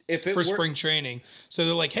If it for were- spring training. So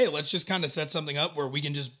they're like, hey, let's just kind of set something up where we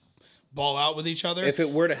can just ball out with each other. If it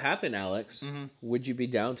were to happen, Alex, Mm-hmm. would you be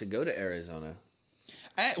down to go to Arizona?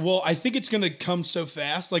 Well, I think it's going to come so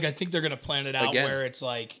fast. Like, I think they're going to plan it out Again. where it's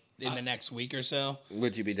like in the next week or so.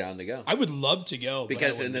 Would you be down to go? I would love to go. but I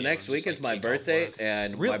Because in wouldn't the be able next to week just, is like, my take off birthday, work.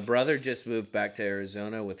 and Really? my brother just moved back to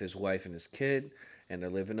Arizona with his wife and his kid, and they're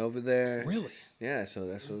living over there. Really? Yeah, so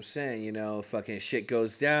that's what I'm saying. You know, fucking shit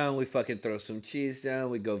goes down. We fucking throw some cheese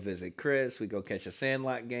down. We go visit Chris. We go catch a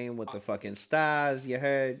Sandlot game with the fucking stars. You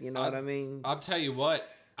heard? You know what I mean? I'll tell you what.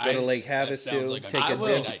 Go to Lake That Havasu. sounds like a Take a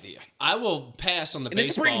great dip. idea. I will pass on the And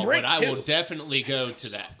it's spring baseball, break, but I will too. definitely go to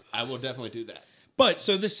that. I will definitely do that. But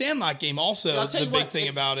so the Sandlot game also, I'll tell the you big what, thing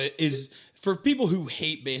about it is for people who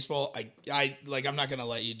hate baseball, I like, I'm not going to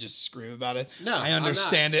let you just scream about it. No, I I'm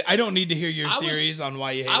understand it. I don't need to hear your I was- theories on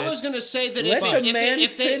why you hate I it. was gonna say that Let the man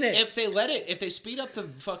if finish. they speed up the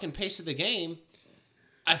fucking pace of the game,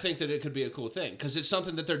 I think that it could be a cool thing because it's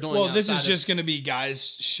something that they're doing. Well, this is outside of- just going to be guys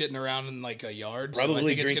shitting around in like a yard. So I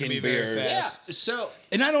Probably think it's going to be drinking very beer. yeah. fast. So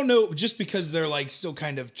And I don't know, just because they're like still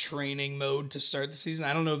kind of training mode to start the season,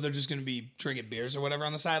 I don't know if they're just going to be drinking beers or whatever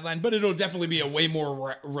on the sideline, but it'll definitely be a way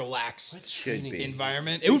more relaxed Should be.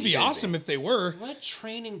 environment. It would be should awesome if they were. what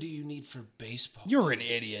training do you need for baseball? You're an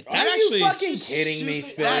idiot. Are That you actually, fucking kidding me,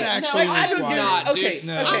 Stupid. Spilly? that actually no, I do requires- not. Okay, dude.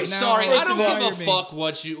 no, okay. I'm now- sorry. I first don't of all, give you're a being- fuck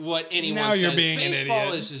what anyone Now you're says. being an Baseball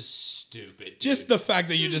idiot. is just stupid. Dude. Just the fact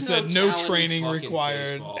that you There's just said no talent in training fucking required.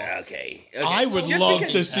 baseball. Okay. I would Just love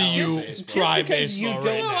because- to see you Just try because you baseball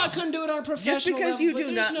don't- right No, I now. couldn't do it on a professional because level, you but do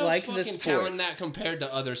there's not no like the fucking sport. talent in that compared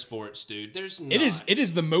to other sports, dude. There's not. It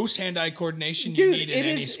is the most hand-eye coordination you Dude, need in it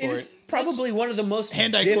any is sport. probably one of the most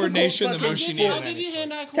Hand-eye difficult coordination, the fucking most you need sports. in I'll any give you sport.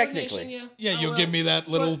 hand-eye coordination. Technically. Yeah, you'll I give will. me that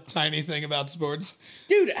little But tiny thing about sports.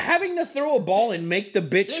 Dude, having to throw a ball and make the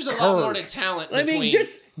bitch There's a curve. lot more to talent I mean, between-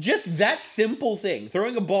 just that simple thing.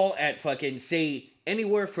 Throwing a ball at fucking, say,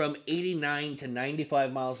 anywhere from 89 to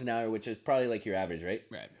 95 miles an hour, which is probably like your average, right?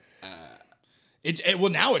 Right. Well,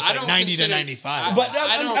 now it's I like don't 90 to consider- 95. But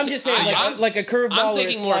I don't I'm just saying, thi- I'm- like a curveball I'm or a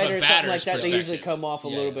thinking more of a slider or something like batter's that, they usually perspective. come off a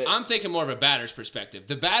Yeah, little yeah. bit. I'm thinking more of a batter's perspective.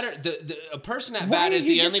 The batter, a person at Why bat are is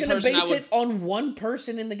you the just only gonna person base I would. it on one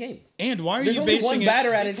person in the game? And why are There's you only one basing batter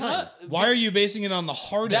it? at a time. Why are you basing it on the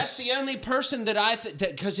hardest? That's the only person that I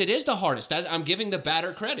because it is the hardest. I'm giving the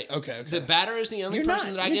batter credit. Okay. The batter is the only You're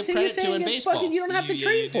person not. that I You're give saying credit to in it's baseball. fucking- you don't have to You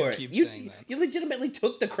train do for it. keep You, saying that. you legitimately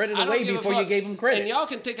took the credit I don't away give a before you fuck. gave him credit. And y'all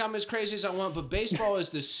can think I'm as crazy as I want, but baseball is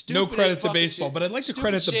the No stupidest. credit to fucking baseball, shit. but I'd like to Stupid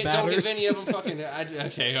credit the shit. Don't give batters. any of them fucking.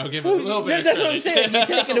 Okay, I'll give it a little bit. That's of what I'm credit. saying. You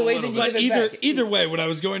take it away, then you But give it back. either way, what I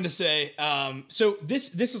was going to say, so this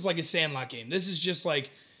is like a Sandlot game. This is just like,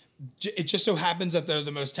 it just so happens that they're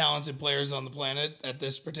the most talented players on the planet at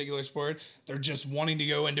this particular sport. They're just wanting to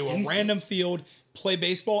go into a random field, play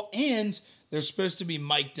baseball, and they're supposed to be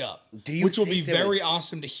mic'd up, Do you which will be think they very would-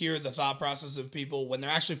 awesome to hear the thought process of people when they're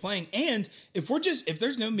actually playing. And if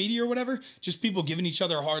there's no media or whatever, just people giving each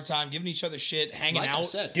other a hard time, giving each other shit, hanging Like I out,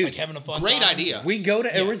 said. like having a fun Great time. idea. We go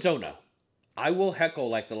to Arizona. I will heckle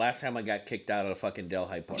like the last time I got kicked out of fucking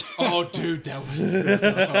Delhi Park. Oh, dude, that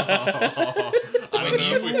was.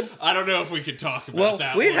 I don't know if we could talk about Well,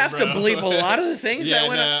 that. we'd one, have to bro. bleep a lot of the things Yeah, that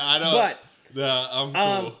went no, on. I don't. But No, I'm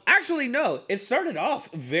cool. actually, no. It started off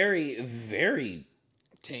very, very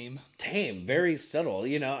Tame. tame, very subtle.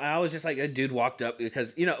 You know, I was just like, a dude walked up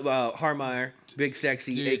because, you know, Harmeyer, Big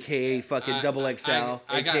Sexy, Dude, aka fucking Double XL, I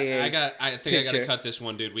aka. think I Pitcher. gotta cut this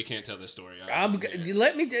one, dude. We can't tell this story.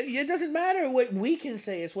 Let me. It doesn't matter what we can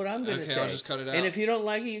say. It's what I'm going to Okay, say. I'll just cut it out. And if you don't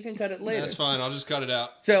like it, you can cut it later. That's fine. I'll just cut it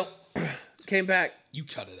out. So, came back. You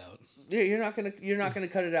cut it out. Yeah, you're not gonna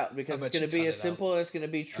cut it out because How it's about gonna you be cut as it simple as it's gonna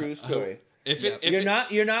be true story. If Yep. it,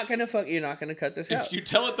 You're not gonna cut this out. if you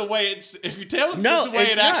tell it the way if you tell it No, the way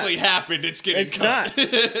it's it not. actually happened, it's getting It's cut. not.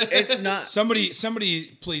 It's not.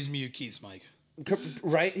 Somebody please mute Keith's mic.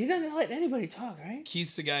 Right? He doesn't let anybody talk, right?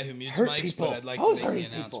 Keith's the guy who mutes Hurt mics, people. but I'd like I to was make the hurting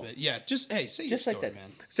announcement. people. Yeah, just say Just your like story, that.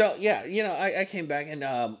 man. So yeah, you know, I came back and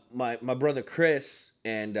my brother Chris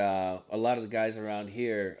and a lot of the guys around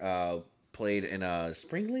here played in a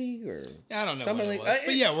spring league or I don't know summer what it league. was.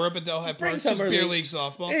 But yeah, we're up at Delhi spring, Park. Just summer beer league. league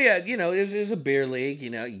softball. Yeah, you know, it was a beer league. You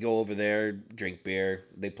know, you go over there, drink beer.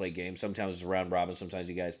 They play games. Sometimes it's a round robin. Sometimes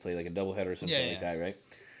you guys play like a doubleheader or something like that, right?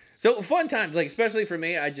 So fun times, like especially for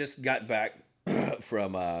me. I just got back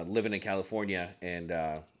from living in California, and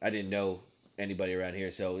I didn't know anybody around here,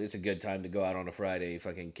 so it's a good time to go out on a Friday,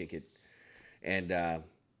 fucking kick it. And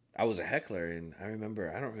I was a heckler, and I don't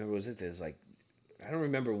remember, was it this like, I don't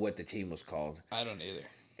remember what the team was called. I don't either.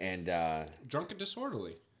 And Drunk and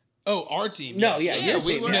disorderly. Oh, our team. No, yes. yeah, your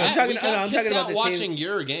we team. were. No, I'm talking about the team. watching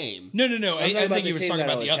your game. No. I'm I talking about think he the was team talking that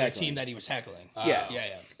I about the was other heckling. team that he was heckling. Yeah. Yeah.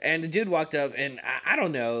 And the dude walked up, and I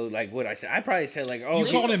don't know, like what I said. I probably said like, "Oh,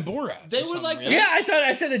 You called him Borat. They or were something, like right? the- yeah."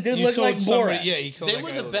 I said the dude You looked told like somebody. Borat. Yeah, he told They that were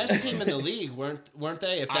guy the looked best like team in the league, weren't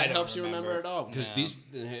they? If I that don't helps you remember remember. at all, because No.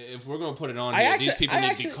 if we're gonna put it on I here, actually- these people I need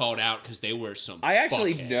to actually- be called out because they were some. I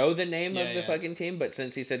actually fuckheads. know the name of Yeah, the yeah. fucking team, but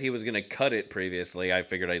since he said he was gonna cut it previously, I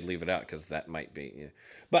figured I'd leave it out because that might be. Yeah.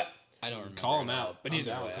 But I don't remember. Call him at all, out. But I'm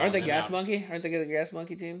either down. way, aren't they them Gas out. Monkey? Aren't they the Gas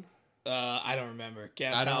Monkey team? I don't remember.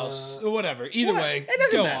 Gas I don't- House, whatever. Either What? way, It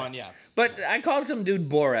doesn't go matter. on. Yeah. But I called some dude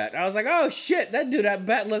Borat. I was like, "Oh shit, that dude I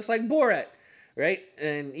bet looks like Borat." Right?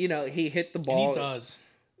 And you know, he hit the And ball. he does.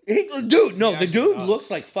 Dude, no, He the actually dude does. looks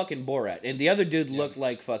like fucking Borat, and the other dude looked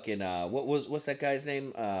like fucking what's that guy's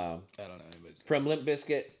name? I don't know anybody's. From Limp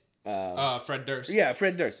Bizkit. Fred Durst. Yeah,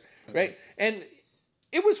 Fred Durst. Right, and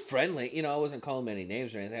it was friendly. You know, I wasn't calling him any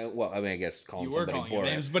names or anything. Well, I mean, I guess calling You were somebody calling Borat.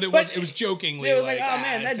 him names, but it But was jokingly. They were like, "Oh ah,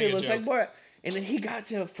 man, that take dude a looks like joke." Borat." And then he got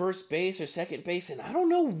to first base or second base, and I don't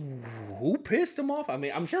know who pissed him off. I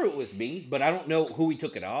mean, I'm sure it was me, but I don't know who he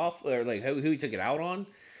took it off or like who he took it out on.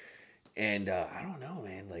 And I don't know,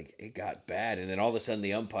 man. Like it got bad, and then all of a sudden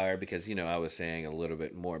the umpire, because you know I was saying a little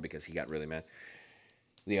bit more because he got really mad.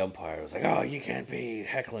 The umpire was like, "Oh, you can't be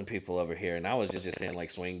heckling people over here," and I was just saying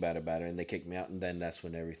like swing batter, and they kicked me out, and then that's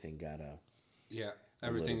when everything got Yeah,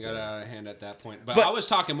 everything little got bit. out of hand at that point. But But- I was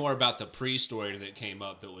talking more about the pre-story that came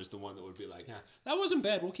up. That was the one that would be like, that wasn't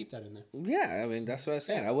bad. We'll keep that in there. Yeah, I mean that's what I was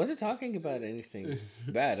saying. I wasn't talking about anything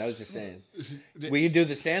bad. I was just saying, will you do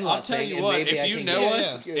the Sandlot I'll tell thing? you and what. maybe I If you can know get-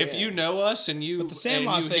 us, Yeah. if you know us, and you the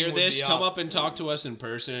Sandlot and you thing hear would this, be come awesome. up and talk to us in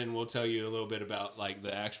person, and we'll tell you a little bit about like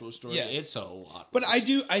the actual story. Yeah. It's a lot. But I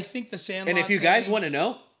think the Sandlot. And if you guys thing- want to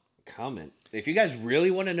know, comment. If you guys really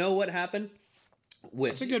want to know what happened,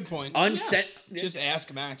 with that's a good point. Just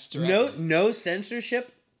ask Max directly. no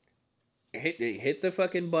censorship. Hit the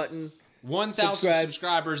fucking button. 1,000 Subscribe.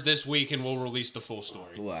 subscribers this week, and we'll release the full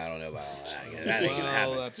story. Well, I don't know about all that. That ain't gonna Well,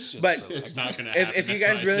 happen. that's just. But relaxing. It's not gonna happen. If you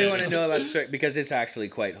that's guys what I really said. want to know about the story, because it's actually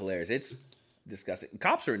quite hilarious. It's disgusting.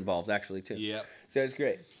 Cops are involved actually too. Yep. So it's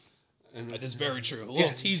great. That is very true. A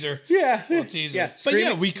little teaser. Yeah. A little teaser. Yeah. But yeah,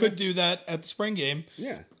 Streaming- we could do that at the spring game.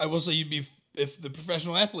 Yeah. I will say you'd be if the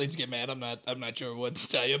professional athletes get mad. I'm not sure what to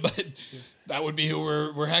tell you, but that would be who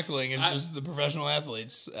we're heckling. It's just the professional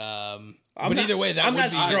athletes. But either way, that I'm would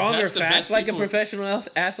not be strong or That's the fast best like a people- professional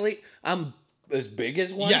athlete. I'm as big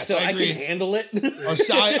as one, Yes, so I I agree. can handle it.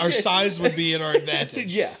 our size would be at our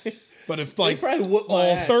advantage. yeah. But if They like probably whoop my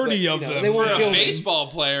all ass, 30 but, you of know, them, they won't For a kill me. baseball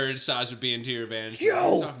player, its size would be into your advantage. We're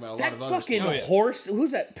Yo, talking about a lot that of other fucking stuff. yeah. horse.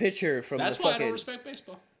 Who's that pitcher from That's the why I fucking don't respect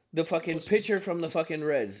baseball. the fucking pitcher from the fucking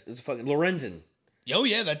Reds? It's fucking Lorenzen. oh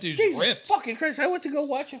yeah, that dude's Jesus ripped. fucking Christ! I went to go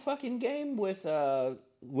watch a fucking game with Husong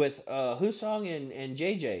and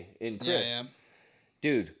JJ and Chris. Yeah.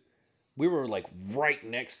 Dude, we were like right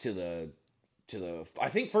next to the I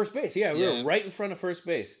think first base. Yeah, we Yeah. were right in front of first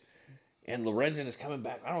base. And Lorenzen is coming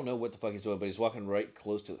back. I don't know what the fuck he's doing, but he's walking right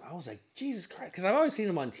close to. I was like, Jesus Christ, because I've always seen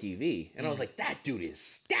him on TV, and I was like, that dude is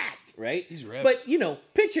stacked, right? He's ripped. But you know,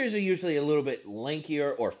 pitchers are usually a little bit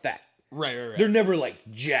lankier or fat. Right. They're never like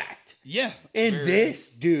jacked. Yeah. And very this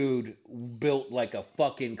dude built like a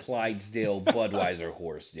fucking Clydesdale Budweiser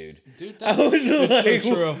horse, dude. Dude, I that, was like,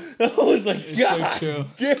 true. I was like, It's so God true.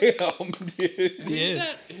 damn, dude. He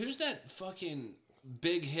is. who's that fucking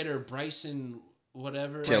big hitter, Bryson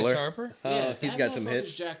whatever? Tiller. Bryce Harper. Yeah, He's that got some motherfucker's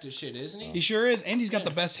hits. jacked as shit, isn't he? He sure is, and he's got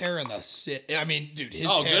the best hair in the city. I mean, dude,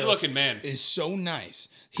 his hair good looking man. is so nice.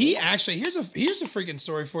 He actually here's a freaking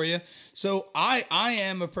story for you. So I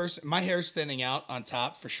am a person. My hair's thinning out on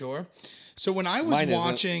top for sure. So when I was Mine isn't.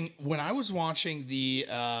 watching the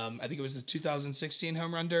I think it was the 2016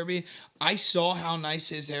 Home Run Derby, I saw how nice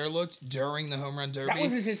his hair looked during the Home Run Derby. That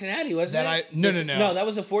was in Cincinnati, wasn't That it? I- no. No, that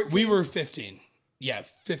was a 14. We were 15. Yeah,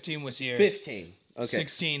 15 was here. 15. Okay.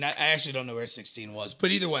 16. I actually don't know where 16 was,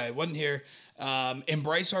 but either way, I wasn't here. And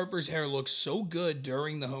Bryce Harper's hair looked so good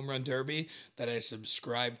during the Home Run Derby that I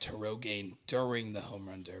subscribed to Rogaine during the Home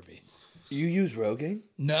Run Derby. You use Rogaine?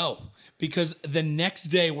 No, because the next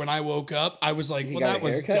day when I woke up, I was like, You well, got that a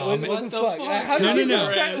was haircut? dumb. What the fuck? fuck? How No, did no, you no.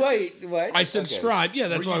 subscribe? Wait, what? I subscribed. Yeah,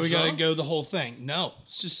 that's Were why you we got to drunk? go the whole thing. No,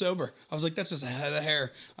 it's just sober. I was like, that's just a head of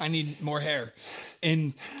hair. I need more hair.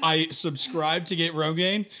 And I subscribed to get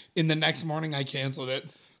Rogaine. And the next morning, I canceled it.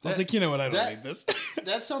 I was like, you know what? I don't need this.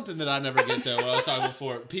 That's something that I never get though. What I was talking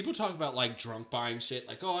before. People talk about like drunk buying shit.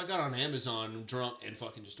 Like, oh, I got on Amazon drunk and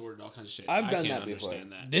fucking just ordered all kinds of shit. I've I done can't that before.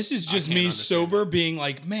 understand that. This is I just can't me understand sober being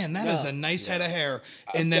like, man, that is No. a nice head of hair.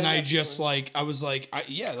 I've And then done I that just before. like, I was like,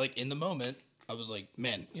 like in the moment, I was like,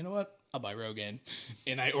 man, you know what? I'll buy Rogaine.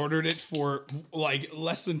 And I ordered it for like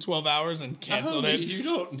less than 12 hours and canceled it. You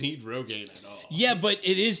don't need Rogaine at all. Yeah, but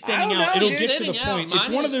it is I thinning don't out. know, It'll dude. get to the Thinning out. point. It's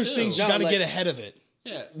Mine one of is those too. things you No, got to like- get ahead of it.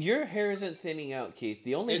 Yeah. Your hair isn't thinning out, Keith.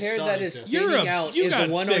 The only It's hair that starting is to. thinning out you is got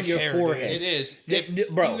the one thick on your hair, dude. forehead. It is.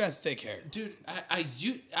 Bro, You got thick hair. Dude,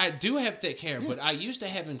 I do have thick hair, but I used to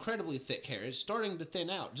have incredibly thick hair. It's starting to thin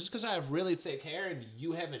out. Just because I have really thick hair and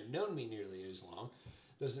you haven't known me nearly as long,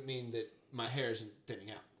 doesn't mean that my hair isn't thinning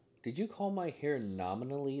out. did you call my hair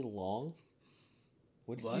nominally long?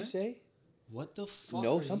 What did you What? say? What the fuck?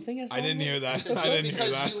 No, are something is. I didn't hear that. You? I Just didn't hear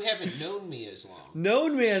because that. you haven't known me as long.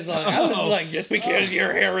 Known me as long. I was Oh. like, just because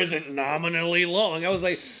your hair isn't nominally long. I was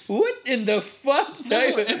like, what in the fuck? If Yeah,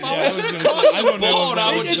 I I was was gonna gonna call say, you I don't know bald, if that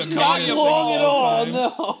I was would the just It's call not kindest you thing long at all. the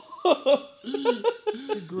time.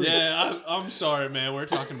 No. Yeah, I'm sorry, man. We're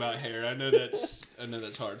talking about hair. I know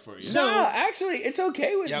that's hard for you. No, actually, it's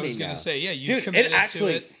okay with me. Yeah, I was now. gonna say, yeah, you've Dude, committed it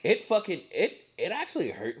actually, to it. it actually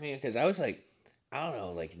hurt me because I was like, I don't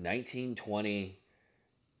know, like 19, 20,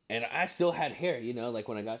 and I still had hair. You know, like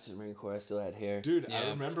when I got to the Marine Corps, I still had hair. Dude, I Yeah.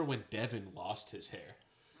 remember when Devin lost his hair.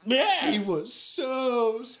 Yeah. He was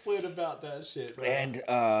so split about that shit, bro. And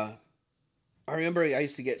I remember I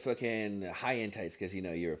used to get fucking high-end tights because, you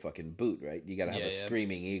know, you're a fucking boot, right? You got to have Yeah, a yeah.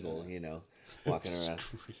 screaming eagle, you know, walking around.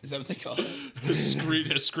 Is that what they call it? a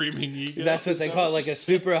screaming ego. That's what they call it, like a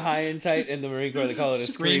super high-end tight in the Marine Corps. They call it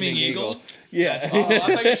a screaming, Screaming eagle. eagle? Yeah. Oh,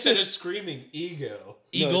 I thought you said a screaming ego.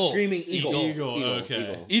 Eagle. screaming eagle. Eagle,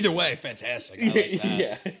 okay. Either way, fantastic. I like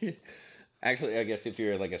that. Yeah. Actually, I guess if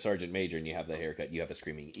you're like a sergeant major and you have the haircut, you have a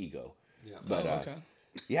screaming ego. Yeah. But Oh, okay.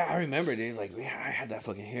 yeah, I remember, dude. Like, yeah, I had that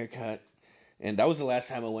fucking haircut, and that was the last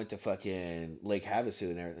time I went to fucking Lake Havasu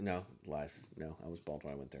and everything. No, I was bald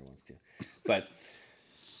when I went there once too. But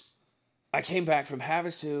I came back from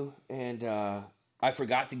Havasu and I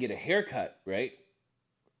forgot to get a haircut. Right,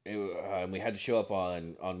 and we had to show up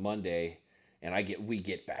on Monday, and we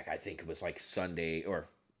get back. I think it was like Sunday or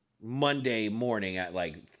Monday morning at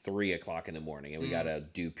like 3:00 in the morning, and we gotta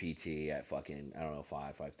do PT at fucking, I don't know,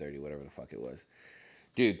 5:30, whatever the fuck it was.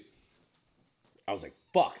 Dude, I was like,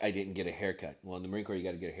 fuck, I didn't get a haircut. Well, in the Marine Corps, you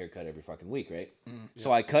gotta get a haircut every fucking week, right?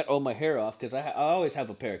 So I cut all my hair off because I always have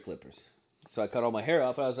a pair of clippers. So I cut all my hair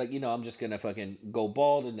off. I was like, you know, I'm just gonna fucking go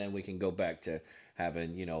bald, and then we can go back to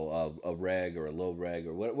having, you know, a reg or a low reg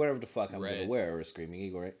or whatever the fuck I'm gonna Right. wear, or a screaming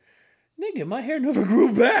eagle, right? Nigga, my hair never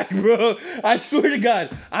grew back, bro. I swear to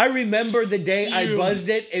God. I remember the day I Ew. buzzed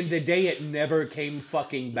it and the day it never came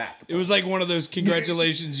fucking back. It was like one of those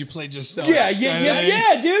congratulations you played yourself. Yeah, kinda yeah, thing.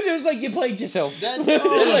 yeah, dude. It was like you played yourself. That's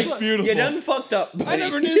That's beautiful. You done fucked up, I buddy.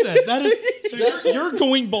 never knew that. That is, so your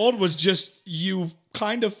going bald was just you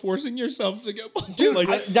kind of forcing yourself to go bald. Dude,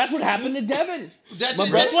 like, that's what happened to Devin. That's My it.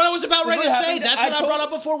 brother- That's what I was about That's ready to what say. happened. That's I what I told- brought up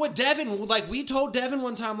before with Devin. Like, we told Devin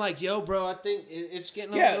one time, like, yo, bro, I think it's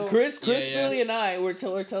getting a Yeah, little... Chris, Yeah. Billy, and I were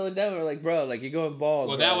telling Devin, we're like, bro, like, you're going bald.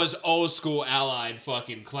 Well, bro. that was old school Allied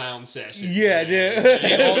fucking clown session. Yeah, dude.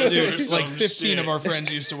 they all Or do. Like some 15 of shit. our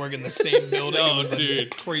friends used to work in the same building. Oh, It was the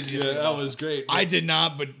dude. craziest Yeah, thing. that about was it. great. I did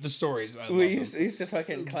not, but the stories. I We love used, them. used to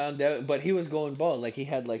fucking clown Devin, but he was going bald. Like, he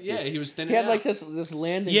had, like, Yeah, this, he was thinning He had, out. like, this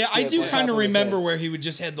landing Yeah, I strip do on kind top of his remember head. where he would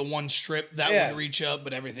just had the one strip that Yeah. would reach up,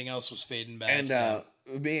 but everything else was fading back.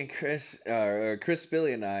 And me and Chris, or Chris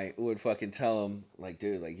Billy and I would fucking tell him, like,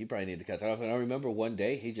 dude, like, you probably need to cut that off. And I remember one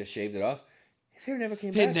day he just shaved it off. His hair never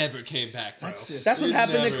came It back. never came back, bro. That's just- That's what It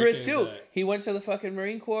happened to never Chris came too. back. He went to the fucking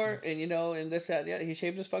Marine Corps, and you know, and this, that, yeah, he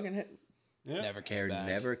shaved his fucking head. Yeah. never came Hair back.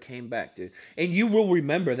 never came back, dude. And you will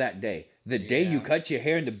remember that day. The day you Yeah. cut your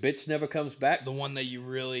hair and the bits never comes back. The one that you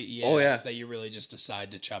really, Oh, yeah. that you really just decide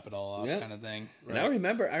to chop it all off, Yeah. kind of thing. And I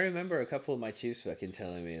remember a couple of my chiefs fucking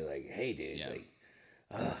telling me, like, hey, dude, Yeah. like,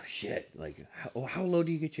 oh, shit. Like, how low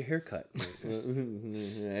do you get your hair cut?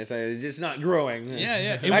 It's like, it's just not growing. Yeah,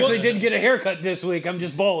 yeah. It I actually was- did get a haircut this week. I'm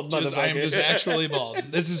just bald, Just, I am motherfucker. just actually bald.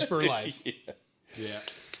 This is for life. Yeah.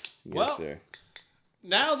 Yes, Well, sir.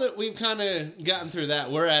 now that we've kind of gotten through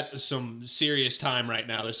that, we're at some serious time right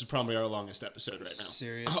now. This is probably our longest episode right now.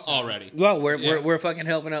 Serious time. Already. Well, we're fucking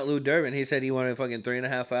helping out Lou Durbin. He said he wanted fucking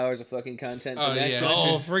 3.5 hours of fucking content. Oh, yeah.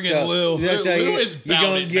 Oh, friggin' Lou. That's how Lou you, is you gonna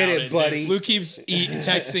bounded, get it, buddy. Lou keeps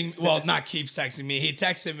texting. Well, not keeps texting me. He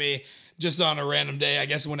texted me just on a random day, I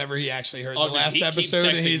guess, whenever he actually heard Oh, the dude, last he keeps episode,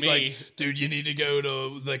 and texting he's me. like, "Dude, you need to go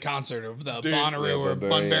to the concert of the Dude. Bonnaroo or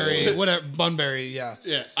Bunbury, Bunbury, whatever, Bunbury, yeah."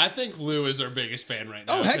 Yeah, I think Lou is our biggest fan right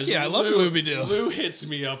now. Oh, heck 'cause yeah, I love Looby Doo. Lou hits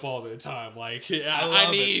me up all the time. Like, I I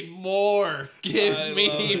love need more. Give I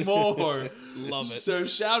me love more. Love it. So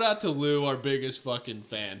shout out to Lou, our biggest fucking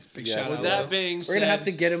fan. Big Yeah. shout With out. that Lou. being We're said, gonna have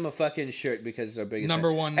to get him a fucking shirt because they're biggest Number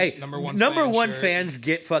fan. one- Hey, number one number fan one shirt. fans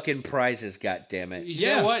get fucking prizes. God damn it! You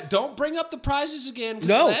Yeah. know what? Don't bring up the prizes again. 'Cause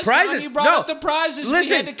No, last prizes- time you brought no. up the prizes, we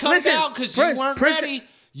Listen, had to come listen, out because pri- you weren't prison- ready.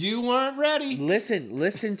 You weren't ready.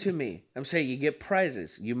 Listen to me. I'm saying you get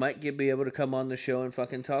prizes. You might be able to come on the show and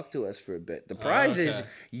fucking talk to us for a bit. The prize is okay.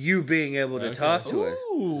 you being able to talk to us.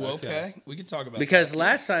 Ooh, okay. We can talk about Because that.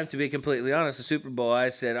 last time, to be completely honest, the Super Bowl, I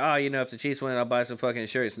said, "Oh, you know, if the Chiefs win, I'll buy some fucking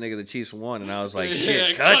shirts." Nigga, the Chiefs won, and I was like,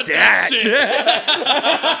 "Shit, Yeah, cut that that."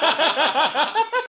 shit.